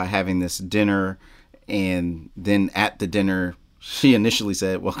people by having this dinner. And then at the dinner, she initially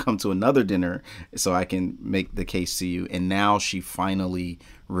said, "Well, come to another dinner so I can make the case to you." And now she finally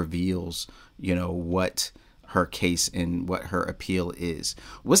reveals, what her case and what her appeal is.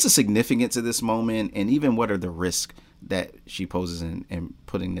 What's the significance of this moment? And even what are the risks that she poses in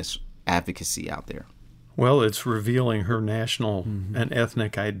putting this advocacy out there? Well, it's revealing her national and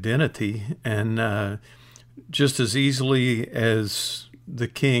ethnic identity. And just as easily as the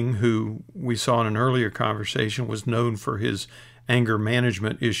king, who we saw in an earlier conversation was known for his anger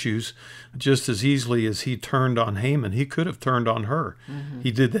management issues, just as easily as he turned on Haman, he could have turned on her.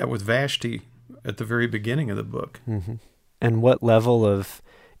 He did that with Vashti at the very beginning of the book. And what level of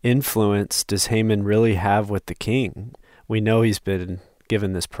influence does Haman really have with the king? We know he's been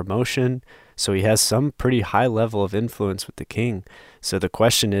given this promotion, so he has some pretty high level of influence with the king. So the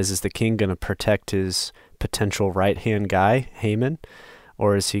question is the king going to protect his potential right-hand guy, Haman,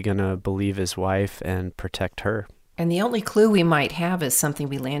 or is he going to believe his wife and protect her? And the only clue we might have is something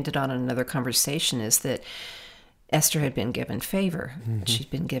we landed on in another conversation, is that Esther had been given favor. She'd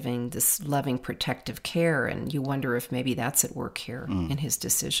been given this loving, protective care, and you wonder if maybe that's at work here in his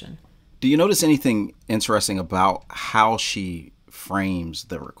decision. Do you notice anything interesting about how she frames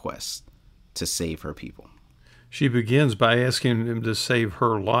the request to save her people? She begins by asking him to save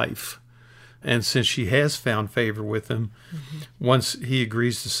her life. And since she has found favor with him, once he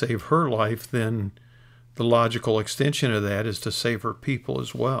agrees to save her life, then the logical extension of that is to save her people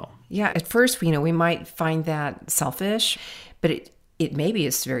as well. Yeah, at first, we might find that selfish, but it maybe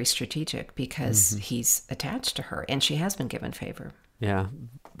is very strategic because he's attached to her and she has been given favor. Yeah,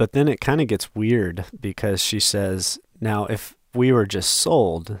 but then it kind of gets weird because she says, now if we were just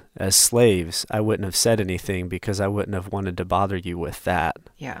sold as slaves, I wouldn't have said anything because I wouldn't have wanted to bother you with that.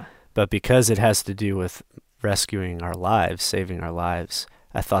 Yeah. But because it has to do with rescuing our lives, saving our lives,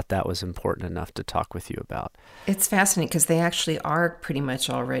 I thought that was important enough to talk with you about. It's fascinating because they actually are pretty much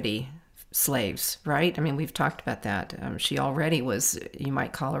already slaves, right? I mean, we've talked about that. She already was, you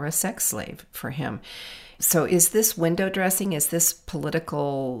might call her a sex slave for him. So is this window dressing? Is this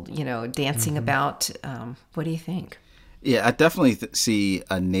political, dancing about? What do you think? Yeah, I definitely see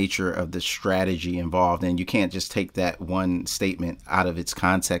a nature of the strategy involved, and you can't just take that one statement out of its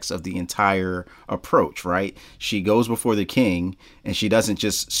context of the entire approach, right? She goes before the king, and she doesn't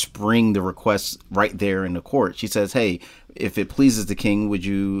just spring the request right there in the court. She says, hey, if it pleases the king, would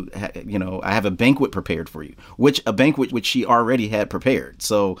you, I have a banquet prepared for you, which she already had prepared.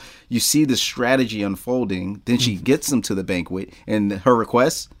 So you see the strategy unfolding. Then she gets them to the banquet, and her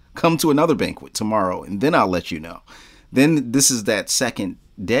request, come to another banquet tomorrow, and then I'll let you know. Then this is that second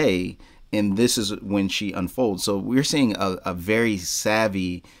day, and this is when she unfolds. So we're seeing a very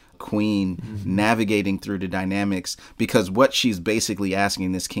savvy queen navigating through the dynamics, because what she's basically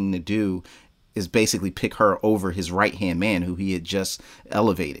asking this king to do is basically pick her over his right-hand man who he had just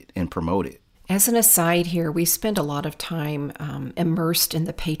elevated and promoted. As an aside here, we spend a lot of time immersed in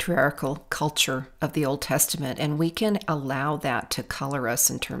the patriarchal culture of the Old Testament, and we can allow that to color us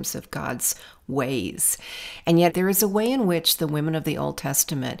in terms of God's ways. And yet there is a way in which the women of the Old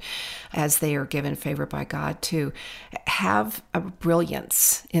Testament, as they are given favor by God to have a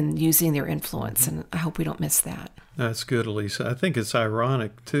brilliance in using their influence, and I hope we don't miss that. That's good, Elisa. I think it's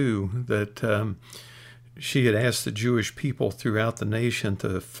ironic, too, that she had asked the Jewish people throughout the nation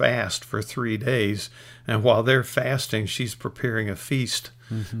to fast for 3 days. And while they're fasting, she's preparing a feast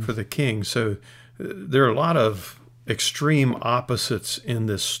for the king. So there are a lot of extreme opposites in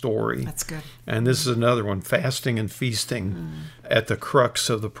this story. That's good. And this is another one, fasting and feasting at the crux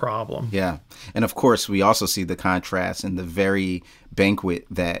of the problem. Yeah. And of course, we also see the contrast in the very banquet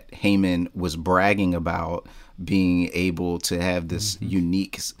that Haman was bragging about being able to have this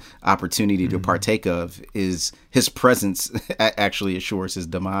unique opportunity to partake of. Is his presence actually assures his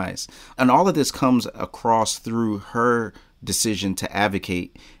demise. And all of this comes across through her decision to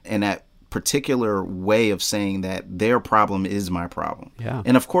advocate, and that particular way of saying that their problem is my problem. Yeah.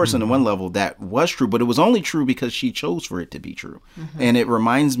 And of course, on the one level, that was true, but it was only true because she chose for it to be true. And it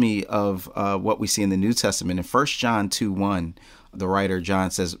reminds me of what we see in the New Testament. In 1 John 2:1, the writer John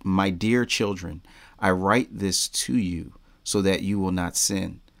says, "My dear children, I write this to you so that you will not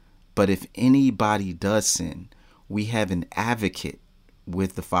sin. But if anybody does sin, we have an advocate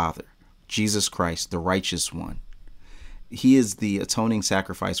with the Father, Jesus Christ, the righteous one. He is the atoning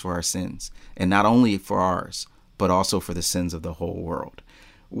sacrifice for our sins, and not only for ours, but also for the sins of the whole world."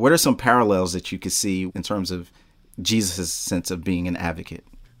 What are some parallels that you could see in terms of Jesus' sense of being an advocate?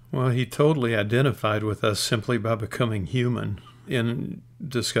 Well, he totally identified with us simply by becoming human. In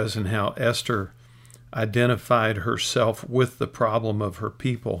discussing how Esther identified herself with the problem of her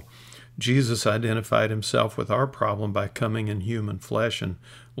people, Jesus identified himself with our problem by coming in human flesh and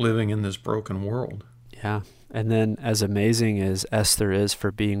living in this broken world. Yeah. And then as amazing as Esther is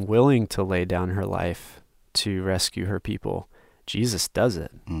for being willing to lay down her life to rescue her people, Jesus does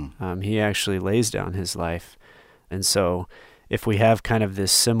it. He actually lays down his life. And so if we have kind of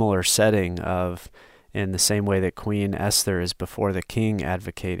this similar setting of, in the same way that Queen Esther is before the king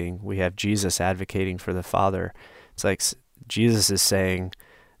advocating, we have Jesus advocating for the Father. It's like Jesus is saying,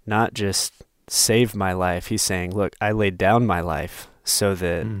 not just save my life. He's saying, look, I laid down my life so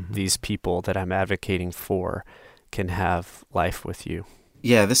that these people that I'm advocating for can have life with you.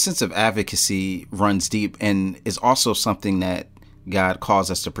 Yeah, this sense of advocacy runs deep and is also something that God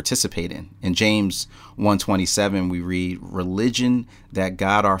calls us to participate in. In James 1:27, we read, "Religion that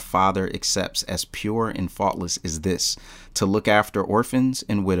God our Father accepts as pure and faultless is this, to look after orphans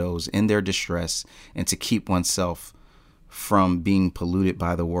and widows in their distress and to keep oneself from being polluted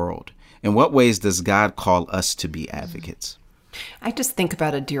by the world." In what ways does God call us to be advocates? I just think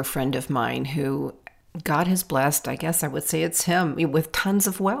about a dear friend of mine who God has blessed, I guess I would say it's him, with tons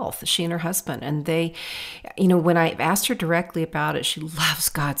of wealth, she and her husband. And they, when I asked her directly about it, she loves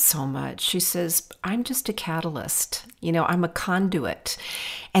God so much. She says, I'm just a catalyst. I'm a conduit.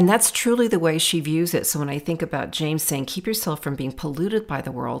 And that's truly the way she views it. So when I think about James saying, keep yourself from being polluted by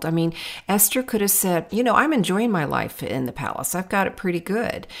the world, I mean, Esther could have said, I'm enjoying my life in the palace. I've got it pretty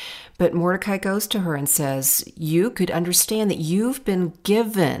good. But Mordecai goes to her and says, you could understand that you've been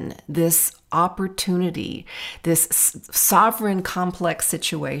given this opportunity, this sovereign complex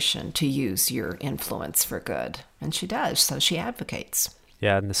situation to use your influence for good. And she does. So she advocates.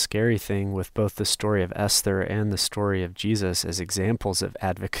 Yeah, and the scary thing with both the story of Esther and the story of Jesus as examples of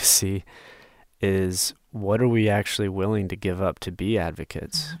advocacy is, what are we actually willing to give up to be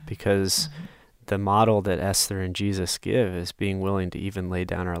advocates? Because the model that Esther and Jesus give is being willing to even lay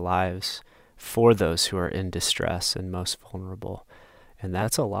down our lives for those who are in distress and most vulnerable. And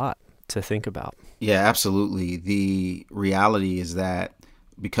that's a lot to think about. Yeah, absolutely. The reality is that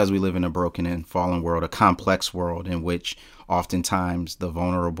because we live in a broken and fallen world, a complex world in which oftentimes the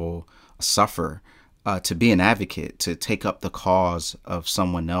vulnerable suffer, to be an advocate, to take up the cause of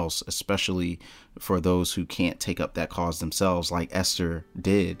someone else, especially for those who can't take up that cause themselves, like Esther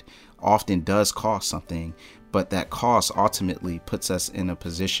did, often does cost something. But that cost ultimately puts us in a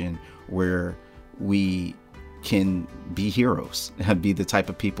position where we can be heroes, be the type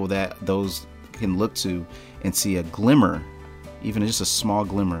of people that those can look to and see a glimmer, even just a small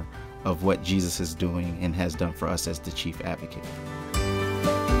glimmer, of what Jesus is doing and has done for us as the chief advocate.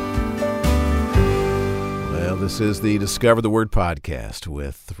 Well, this is the Discover the Word podcast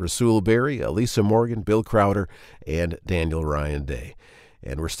with Rasul Berry, Elisa Morgan, Bill Crowder, and Daniel Ryan Day.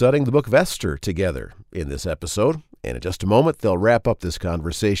 And we're studying the book of Esther together in this episode. And in just a moment, they'll wrap up this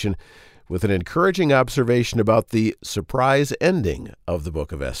conversation with an encouraging observation about the surprise ending of the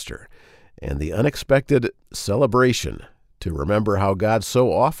book of Esther and the unexpected celebration to remember how God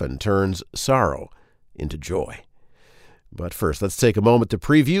so often turns sorrow into joy. But first, let's take a moment to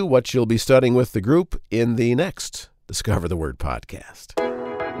preview what you'll be studying with the group in the next Discover the Word podcast.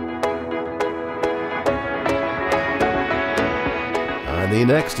 On the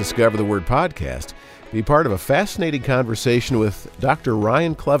next Discover the Word podcast, be part of a fascinating conversation with Dr.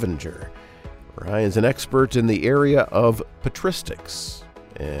 Ryan Clevenger. Ryan's an expert in the area of patristics.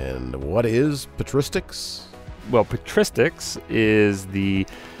 And what is patristics? Well, patristics is the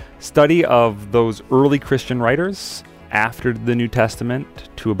study of those early Christian writers after the New Testament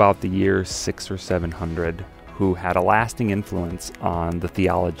to about the year 600 or 700 who had a lasting influence on the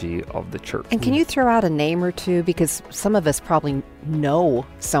theology of the church. And can you throw out a name or two? Because some of us probably know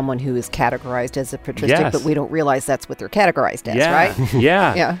someone who is categorized as a patristic, Yes. but we don't realize that's what they're categorized as, Yeah. right?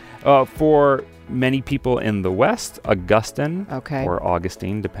 Yeah. Yeah. For many people in the West, Augustine Okay. or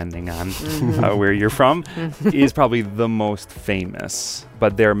Augustine, depending on where you're from, is probably the most famous.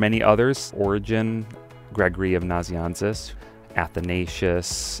 But there are many others. Origen, Gregory of Nazianzus,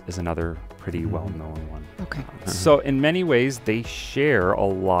 Athanasius is another pretty well-known one. Okay. So in many ways, they share a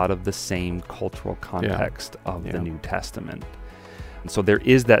lot of the same cultural context of the New Testament. And so there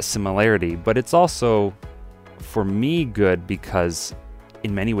is that similarity, but it's also, for me, good because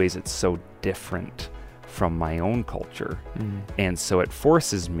in many ways it's so different from my own culture. And so it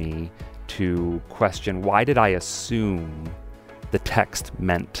forces me to question, why did I assume the text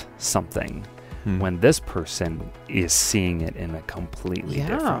meant something when this person is seeing it in a completely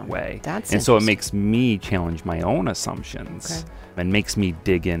different way? That's and so it interesting. makes me challenge my own assumptions and makes me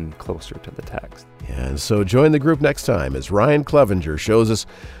dig in closer to the text. And so join the group next time as Ryan Clevenger shows us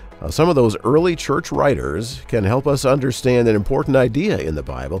how some of those early church writers can help us understand an important idea in the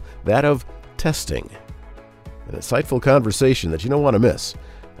Bible, that of testing. An insightful conversation that you don't want to miss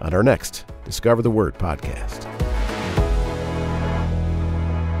on our next Discover the Word podcast.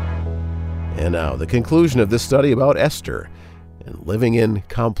 And now, the conclusion of this study about Esther and living in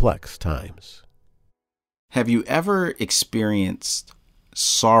complex times. Have you ever experienced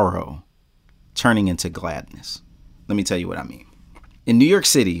sorrow turning into gladness? Let me tell you what I mean. In New York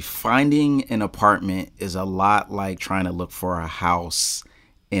City, finding an apartment is a lot like trying to look for a house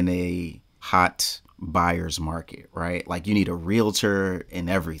in a hot buyer's market, right? Like you need a realtor and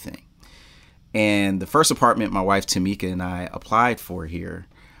everything. And the first apartment my wife Tamika and I applied for here,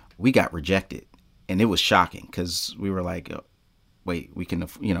 we got rejected. And it was shocking because we were like, wait, we can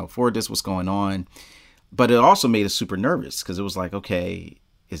afford this? What's going on? But it also made us super nervous because it was like, okay,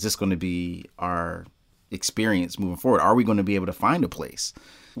 is this going to be our experience moving forward? Are we going to be able to find a place?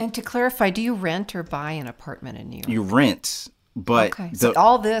 And to clarify, do you rent or buy an apartment in New York? You rent, but Okay, so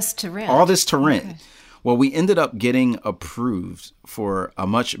all this to rent. all this to rent. Okay. Well, we ended up getting approved for a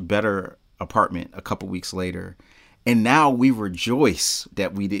much better apartment a couple weeks later. And now we rejoice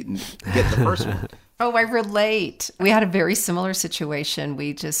that we didn't get the first one. Oh, I relate. We had a very similar situation.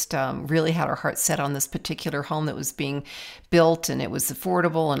 We just really had our hearts set on this particular home that was being built, and it was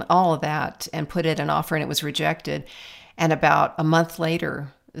affordable and all of that, and put in an offer, and it was rejected. And about a month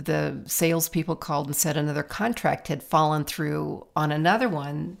later, the salespeople called and said another contract had fallen through on another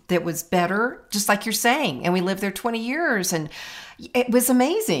one that was better, just like you're saying. And we lived there 20 years, and it was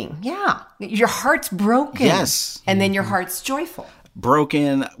amazing. Yeah. Your heart's broken. Yes. And then your heart's joyful.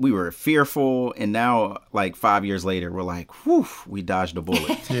 Broken, we were fearful, and now like 5 years later, we're like, whew, we dodged a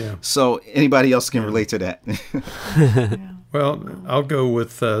bullet. Yeah. So anybody else can relate to that? Well, I'll go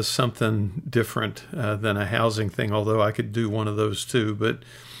with something different than a housing thing, although I could do one of those too. But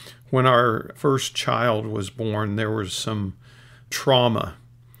when our first child was born, there was some trauma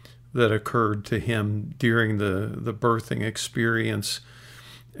that occurred to him during the birthing experience.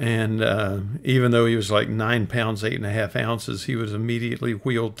 And even though he was like 9 pounds, 8.5 ounces, he was immediately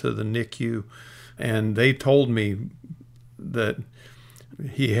wheeled to the NICU. And they told me that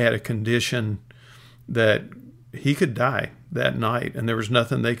he had a condition that he could die that night, and there was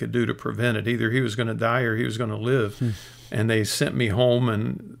nothing they could do to prevent it. Either he was going to die or he was going to live. And they sent me home,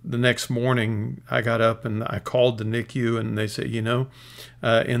 and the next morning I got up and I called the NICU, and they said,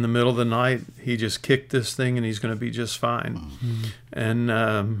 in the middle of the night, he just kicked this thing and he's going to be just fine. And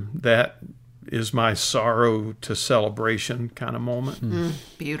that is my sorrow to celebration kind of moment.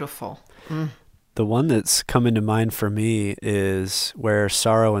 Beautiful. The one that's coming to mind for me is where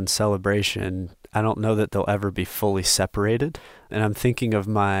sorrow and celebration, I don't know that they'll ever be fully separated. And I'm thinking of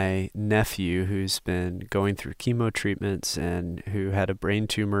my nephew who's been going through chemo treatments and who had a brain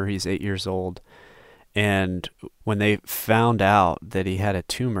tumor. He's 8 years old. And when they found out that he had a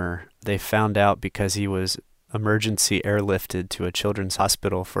tumor, they found out because he was emergency airlifted to a children's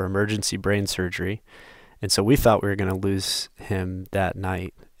hospital for emergency brain surgery. And so we thought we were going to lose him that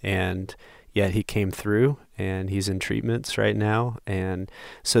night. And yet he came through, and he's in treatments right now. And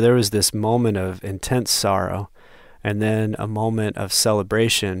so there was this moment of intense sorrow and then a moment of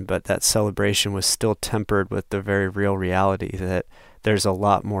celebration, but that celebration was still tempered with the very real reality that there's a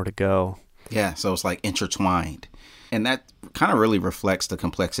lot more to go. Yeah, so it's like intertwined. And that kind of really reflects the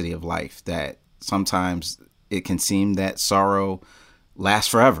complexity of life, that sometimes it can seem that sorrow lasts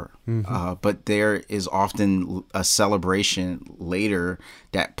forever. But there is often a celebration later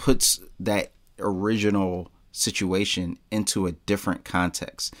that puts that original situation into a different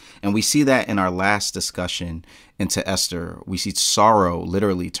context. And we see that in our last discussion into Esther. We see sorrow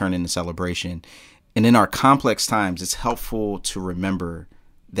literally turn into celebration. And in our complex times, it's helpful to remember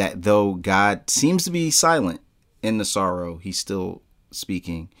that though God seems to be silent in the sorrow, he's still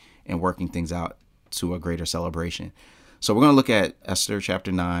speaking and working things out to a greater celebration. So we're going to look at Esther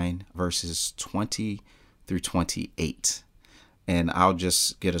chapter 9, verses 20 through 28. And I'll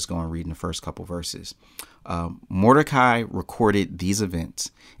just get us going reading the first couple verses. Mordecai recorded these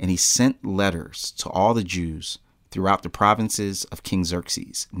events, and he sent letters to all the Jews throughout the provinces of King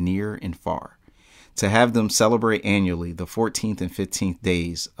Xerxes, near and far, to have them celebrate annually the 14th and 15th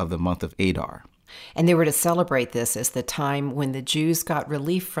days of the month of Adar. And they were to celebrate this as the time when the Jews got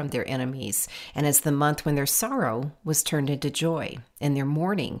relief from their enemies, and as the month when their sorrow was turned into joy, and their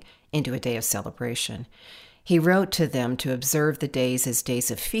mourning into a day of celebration. He wrote to them to observe the days as days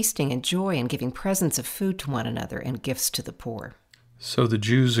of feasting and joy, and giving presents of food to one another and gifts to the poor. So the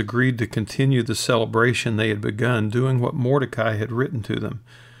Jews agreed to continue the celebration they had begun, doing what Mordecai had written to them.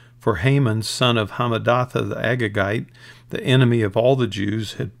 For Haman, son of Hammedatha the Agagite, the enemy of all the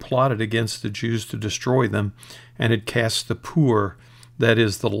Jews, had plotted against the Jews to destroy them, and had cast the poor, that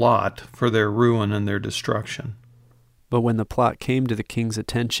is, the lot, for their ruin and their destruction. But when the plot came to the king's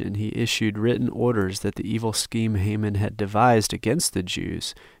attention, he issued written orders that the evil scheme Haman had devised against the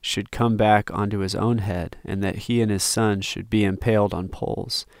Jews should come back onto his own head, and that he and his sons should be impaled on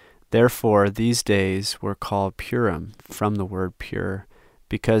poles. Therefore these days were called Purim, from the word pure,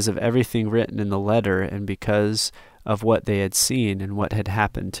 because of everything written in the letter and because of what they had seen and what had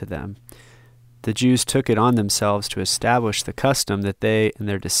happened to them. The Jews took it on themselves to establish the custom that they and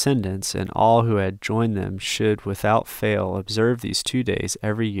their descendants and all who had joined them should without fail observe these 2 days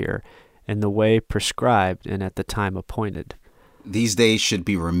every year in the way prescribed and at the time appointed. These days should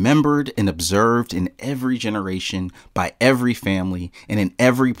be remembered and observed in every generation, by every family, and in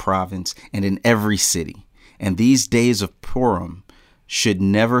every province, and in every city. And these days of Purim should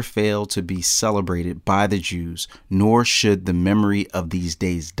never fail to be celebrated by the Jews, nor should the memory of these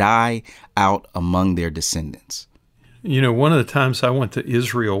days die out among their descendants. One of the times I went to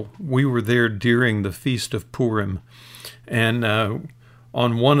Israel, we were there during the Feast of Purim. And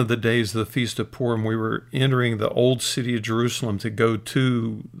on one of the days of the Feast of Purim, we were entering the old city of Jerusalem to go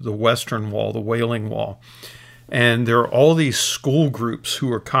to the Western Wall, the Wailing Wall. And there are all these school groups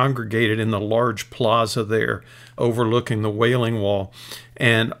who are congregated in the large plaza there overlooking the Wailing Wall.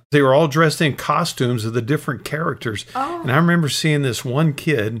 And they were all dressed in costumes of the different characters. Oh. And I remember seeing this one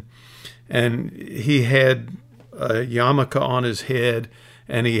kid, and he had a yarmulke on his head,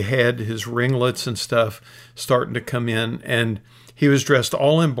 and he had his ringlets and stuff starting to come in. And he was dressed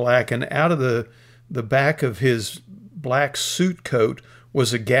all in black, and out of the back of his black suit coat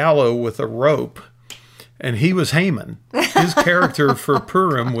was a gallows with a rope. And he was Haman. His character for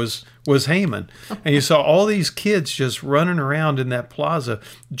Purim was Haman. And you saw all these kids just running around in that plaza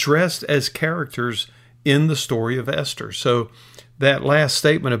dressed as characters in the story of Esther. So that last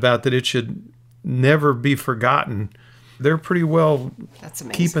statement about that it should never be forgotten they're pretty well That's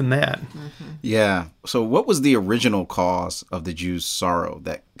amazing. keeping that. Yeah. So what was the original cause of the Jews' sorrow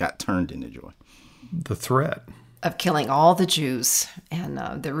that got turned into joy? The threat. Of killing all the Jews and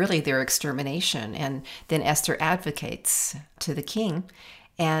their extermination. And then Esther advocates to the king,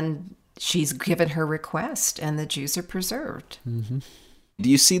 and she's given her request, and the Jews are preserved. Do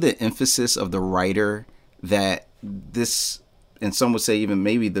you see the emphasis of the writer that this, and some would say even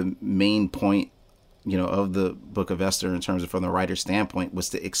maybe the main point, of the book of Esther in terms of from the writer's standpoint was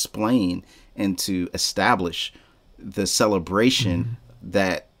to explain and to establish the celebration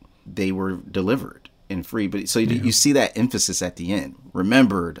that they were delivered and free. But so you see that emphasis at the end,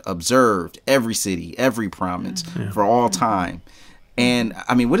 remembered, observed, every city, every province for all time. And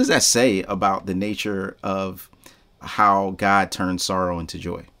I mean, what does that say about the nature of how God turns sorrow into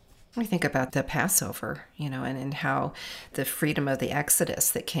joy? We think about the Passover, and how the freedom of the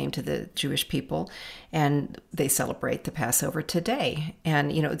Exodus that came to the Jewish people, and they celebrate the Passover today.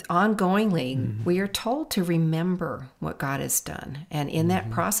 And, ongoingly, we are told to remember what God has done. And in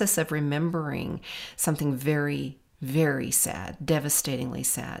that process of remembering, something very, very sad, devastatingly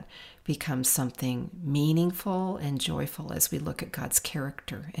sad, becomes something meaningful and joyful as we look at God's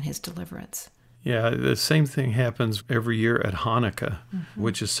character and his deliverance. Yeah, the same thing happens every year at Hanukkah,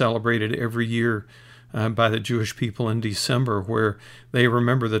 which is celebrated every year by the Jewish people in December, where they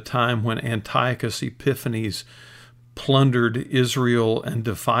remember the time when Antiochus Epiphanes plundered Israel and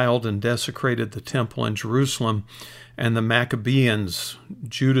defiled and desecrated the temple in Jerusalem, and the Maccabeans,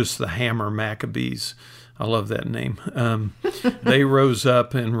 Judas the Hammer Maccabees, I love that name, they rose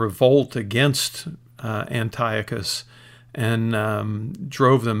up in revolt against Antiochus and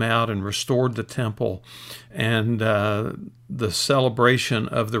drove them out and restored the temple. And the celebration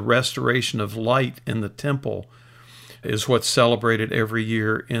of the restoration of light in the temple is what's celebrated every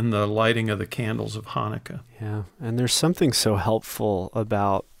year in the lighting of the candles of Hanukkah. Yeah, and there's something so helpful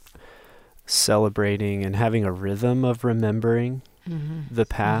about celebrating and having a rhythm of remembering the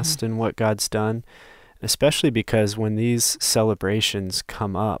past and what God's done, especially because when these celebrations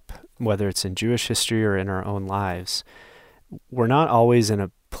come up, whether it's in Jewish history or in our own lives, we're not always in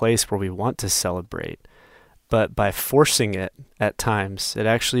a place where we want to celebrate, but by forcing it at times, it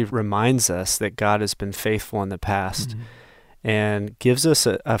actually reminds us that God has been faithful in the past and gives us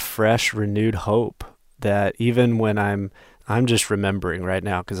a fresh, renewed hope that even when I'm just remembering right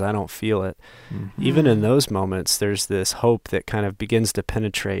now because I don't feel it, even in those moments, there's this hope that kind of begins to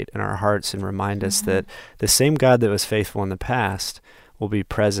penetrate in our hearts and remind us that the same God that was faithful in the past will be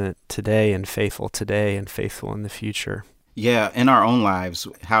present today and faithful in the future. Yeah, in our own lives,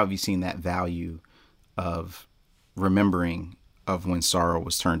 how have you seen that value of remembering of when sorrow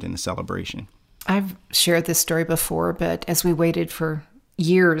was turned into celebration? I've shared this story before, but as we waited for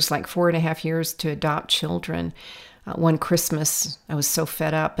years, like 4.5 years, to adopt children, one Christmas, I was so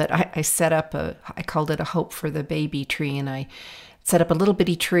fed up, but I set up I called it a Hope for the Baby tree, and I set up a little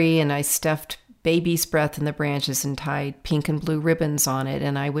bitty tree, and I stuffed baby's breath in the branches and tied pink and blue ribbons on it.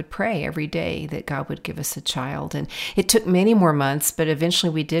 And I would pray every day that God would give us a child. And it took many more months, but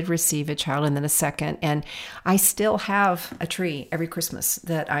eventually we did receive a child and then a second. And I still have a tree every Christmas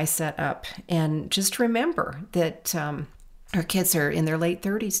that I set up. And just remember that our kids are in their late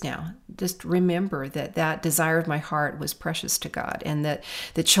 30s now. Just remember that desire of my heart was precious to God, and that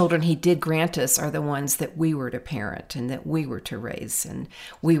the children he did grant us are the ones that we were to parent and that we were to raise and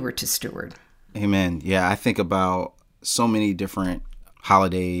we were to steward. Amen. Yeah, I think about so many different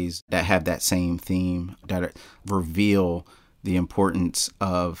holidays that have that same theme, that reveal the importance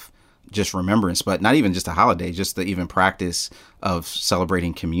of just remembrance, but not even just a holiday, just the even practice of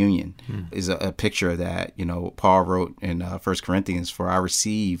celebrating communion is a picture of that. Paul wrote in 1 Corinthians, "For I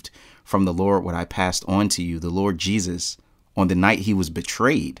received from the Lord what I passed on to you. The Lord Jesus, on the night he was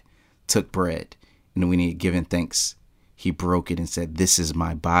betrayed, took bread, and when he had given thanks, he broke it and said, 'This is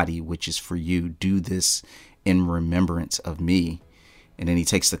my body, which is for you. Do this in remembrance of me.'" And then he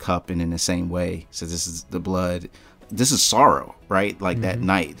takes the cup, and in the same way says, "This is the blood." This is sorrow, right? Like that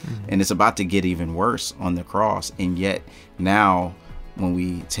night. And it's about to get even worse on the cross. And yet now when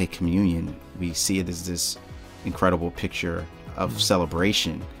we take communion, we see it as this incredible picture of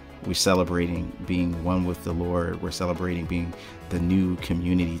celebration. We're celebrating being one with the Lord. We're celebrating being the new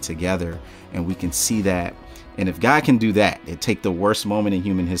community together. And we can see that. And if God can do that, and take the worst moment in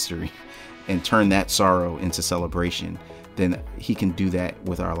human history and turn that sorrow into celebration, then he can do that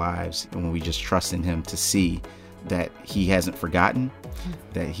with our lives. And when we just trust in him to see that he hasn't forgotten,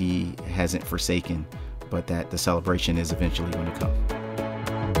 that he hasn't forsaken, but that the celebration is eventually going to come.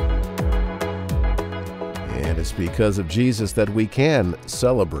 And it's because of Jesus that we can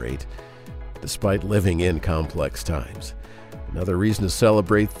celebrate. despite living in complex times. Another reason to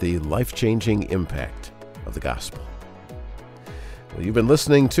celebrate the life-changing impact of the gospel. Well, you've been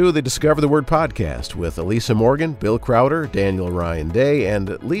listening to the Discover the Word podcast with Elisa Morgan, Bill Crowder, Daniel Ryan Day,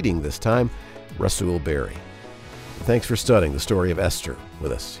 and leading this time, Rasul Berry. Thanks for studying the story of Esther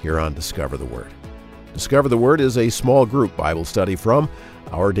with us here on Discover the Word. Discover the Word is a small group Bible study from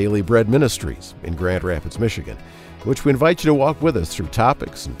Our Daily Bread Ministries in Grand Rapids, Michigan, in which we invite you to walk with us through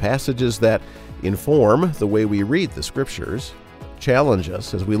topics and passages that inform the way we read the Scriptures, challenge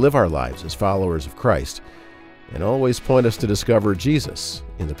us as we live our lives as followers of Christ, and always point us to discover Jesus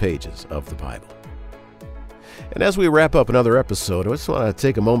in the pages of the Bible. And as we wrap up another episode, I just want to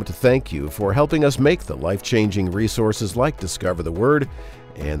take a moment to thank you for helping us make the life-changing resources like Discover the Word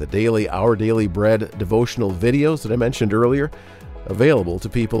and the daily Our Daily Bread devotional videos that I mentioned earlier available to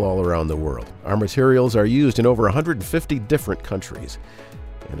people all around the world. Our materials are used in over 150 different countries.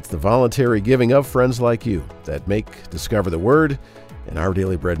 And it's the voluntary giving of friends like you that make Discover the Word and Our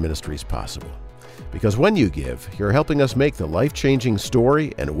Daily Bread Ministries possible. Because when you give, you're helping us make the life-changing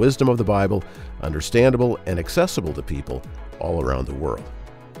story and wisdom of the Bible understandable and accessible to people all around the world.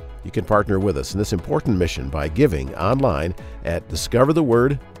 You can partner with us in this important mission by giving online at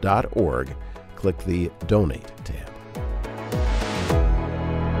discovertheword.org. Click the Donate tab.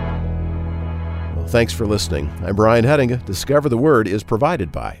 Thanks for listening. I'm Brian Hettinga. Discover the Word is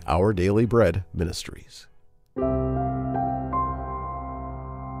provided by Our Daily Bread Ministries.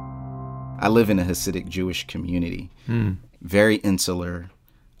 I live in a Hasidic Jewish community, very insular.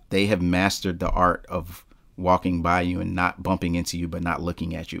 They have mastered the art of walking by you and not bumping into you, but not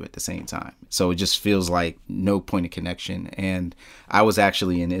looking at you at the same time. So it just feels like no point of connection. And I was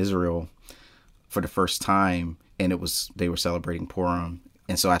actually in Israel for the first time, and they were celebrating Purim.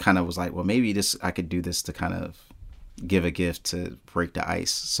 And so I kind of was like, well, maybe I could do this to kind of give a gift to break the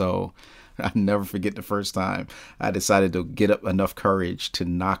ice. So I'll never forget the first time I decided to get up enough courage to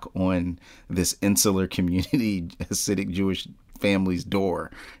knock on this insular community Hasidic Jewish family's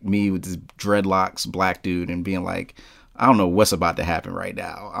door. Me with this dreadlocks black dude and being like, I don't know what's about to happen right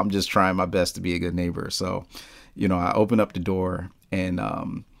now. I'm just trying my best to be a good neighbor. So, I open up the door and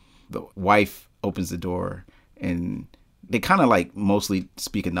the wife opens the door and they kind of like mostly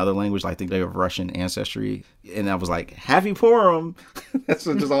speak another language. I think they have Russian ancestry. And I was like, Happy Purim. That's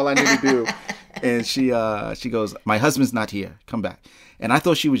just all I need to do. And she goes, my husband's not here. Come back. And I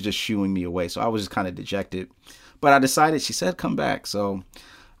thought she was just shooing me away. So I was just kind of dejected. But I decided, she said, come back. So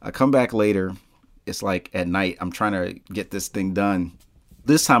I come back later. It's like at night. I'm trying to get this thing done.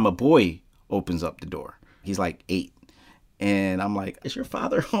 This time a boy opens up the door. He's like 8. And I'm like, is your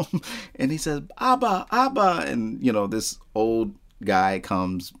father home? And he says, Abba, Abba. And, this old guy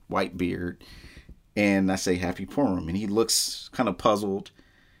comes, white beard. And I say, Happy Purim. And he looks kind of puzzled.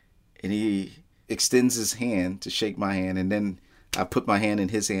 And he extends his hand to shake my hand. And then I put my hand in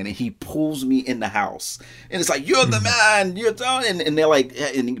his hand and he pulls me in the house. And it's like, you're the man. You're the... And they're like,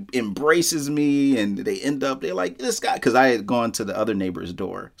 and he embraces me. And they're like, this guy. Because I had gone to the other neighbor's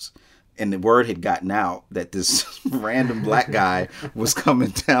doors. And the word had gotten out that this random black guy was coming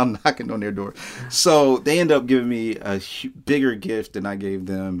down, knocking on their door. So they end up giving me a bigger gift than I gave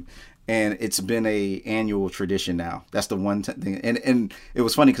them. And it's been a annual tradition now. That's the one thing. And it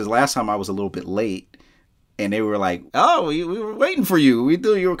was funny because last time I was a little bit late. And they were like, oh, we were waiting for you. We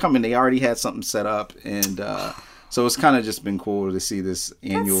knew you were coming. They already had something set up. And so it's kind of just been cool to see this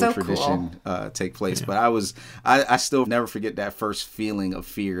annual tradition take place. Yeah. But I still never forget that first feeling of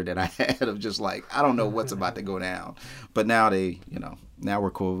fear that I had of just like, I don't know what's about to go down. But now now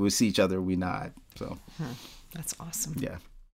we're cool. We see each other, we nod. So That's awesome. Yeah.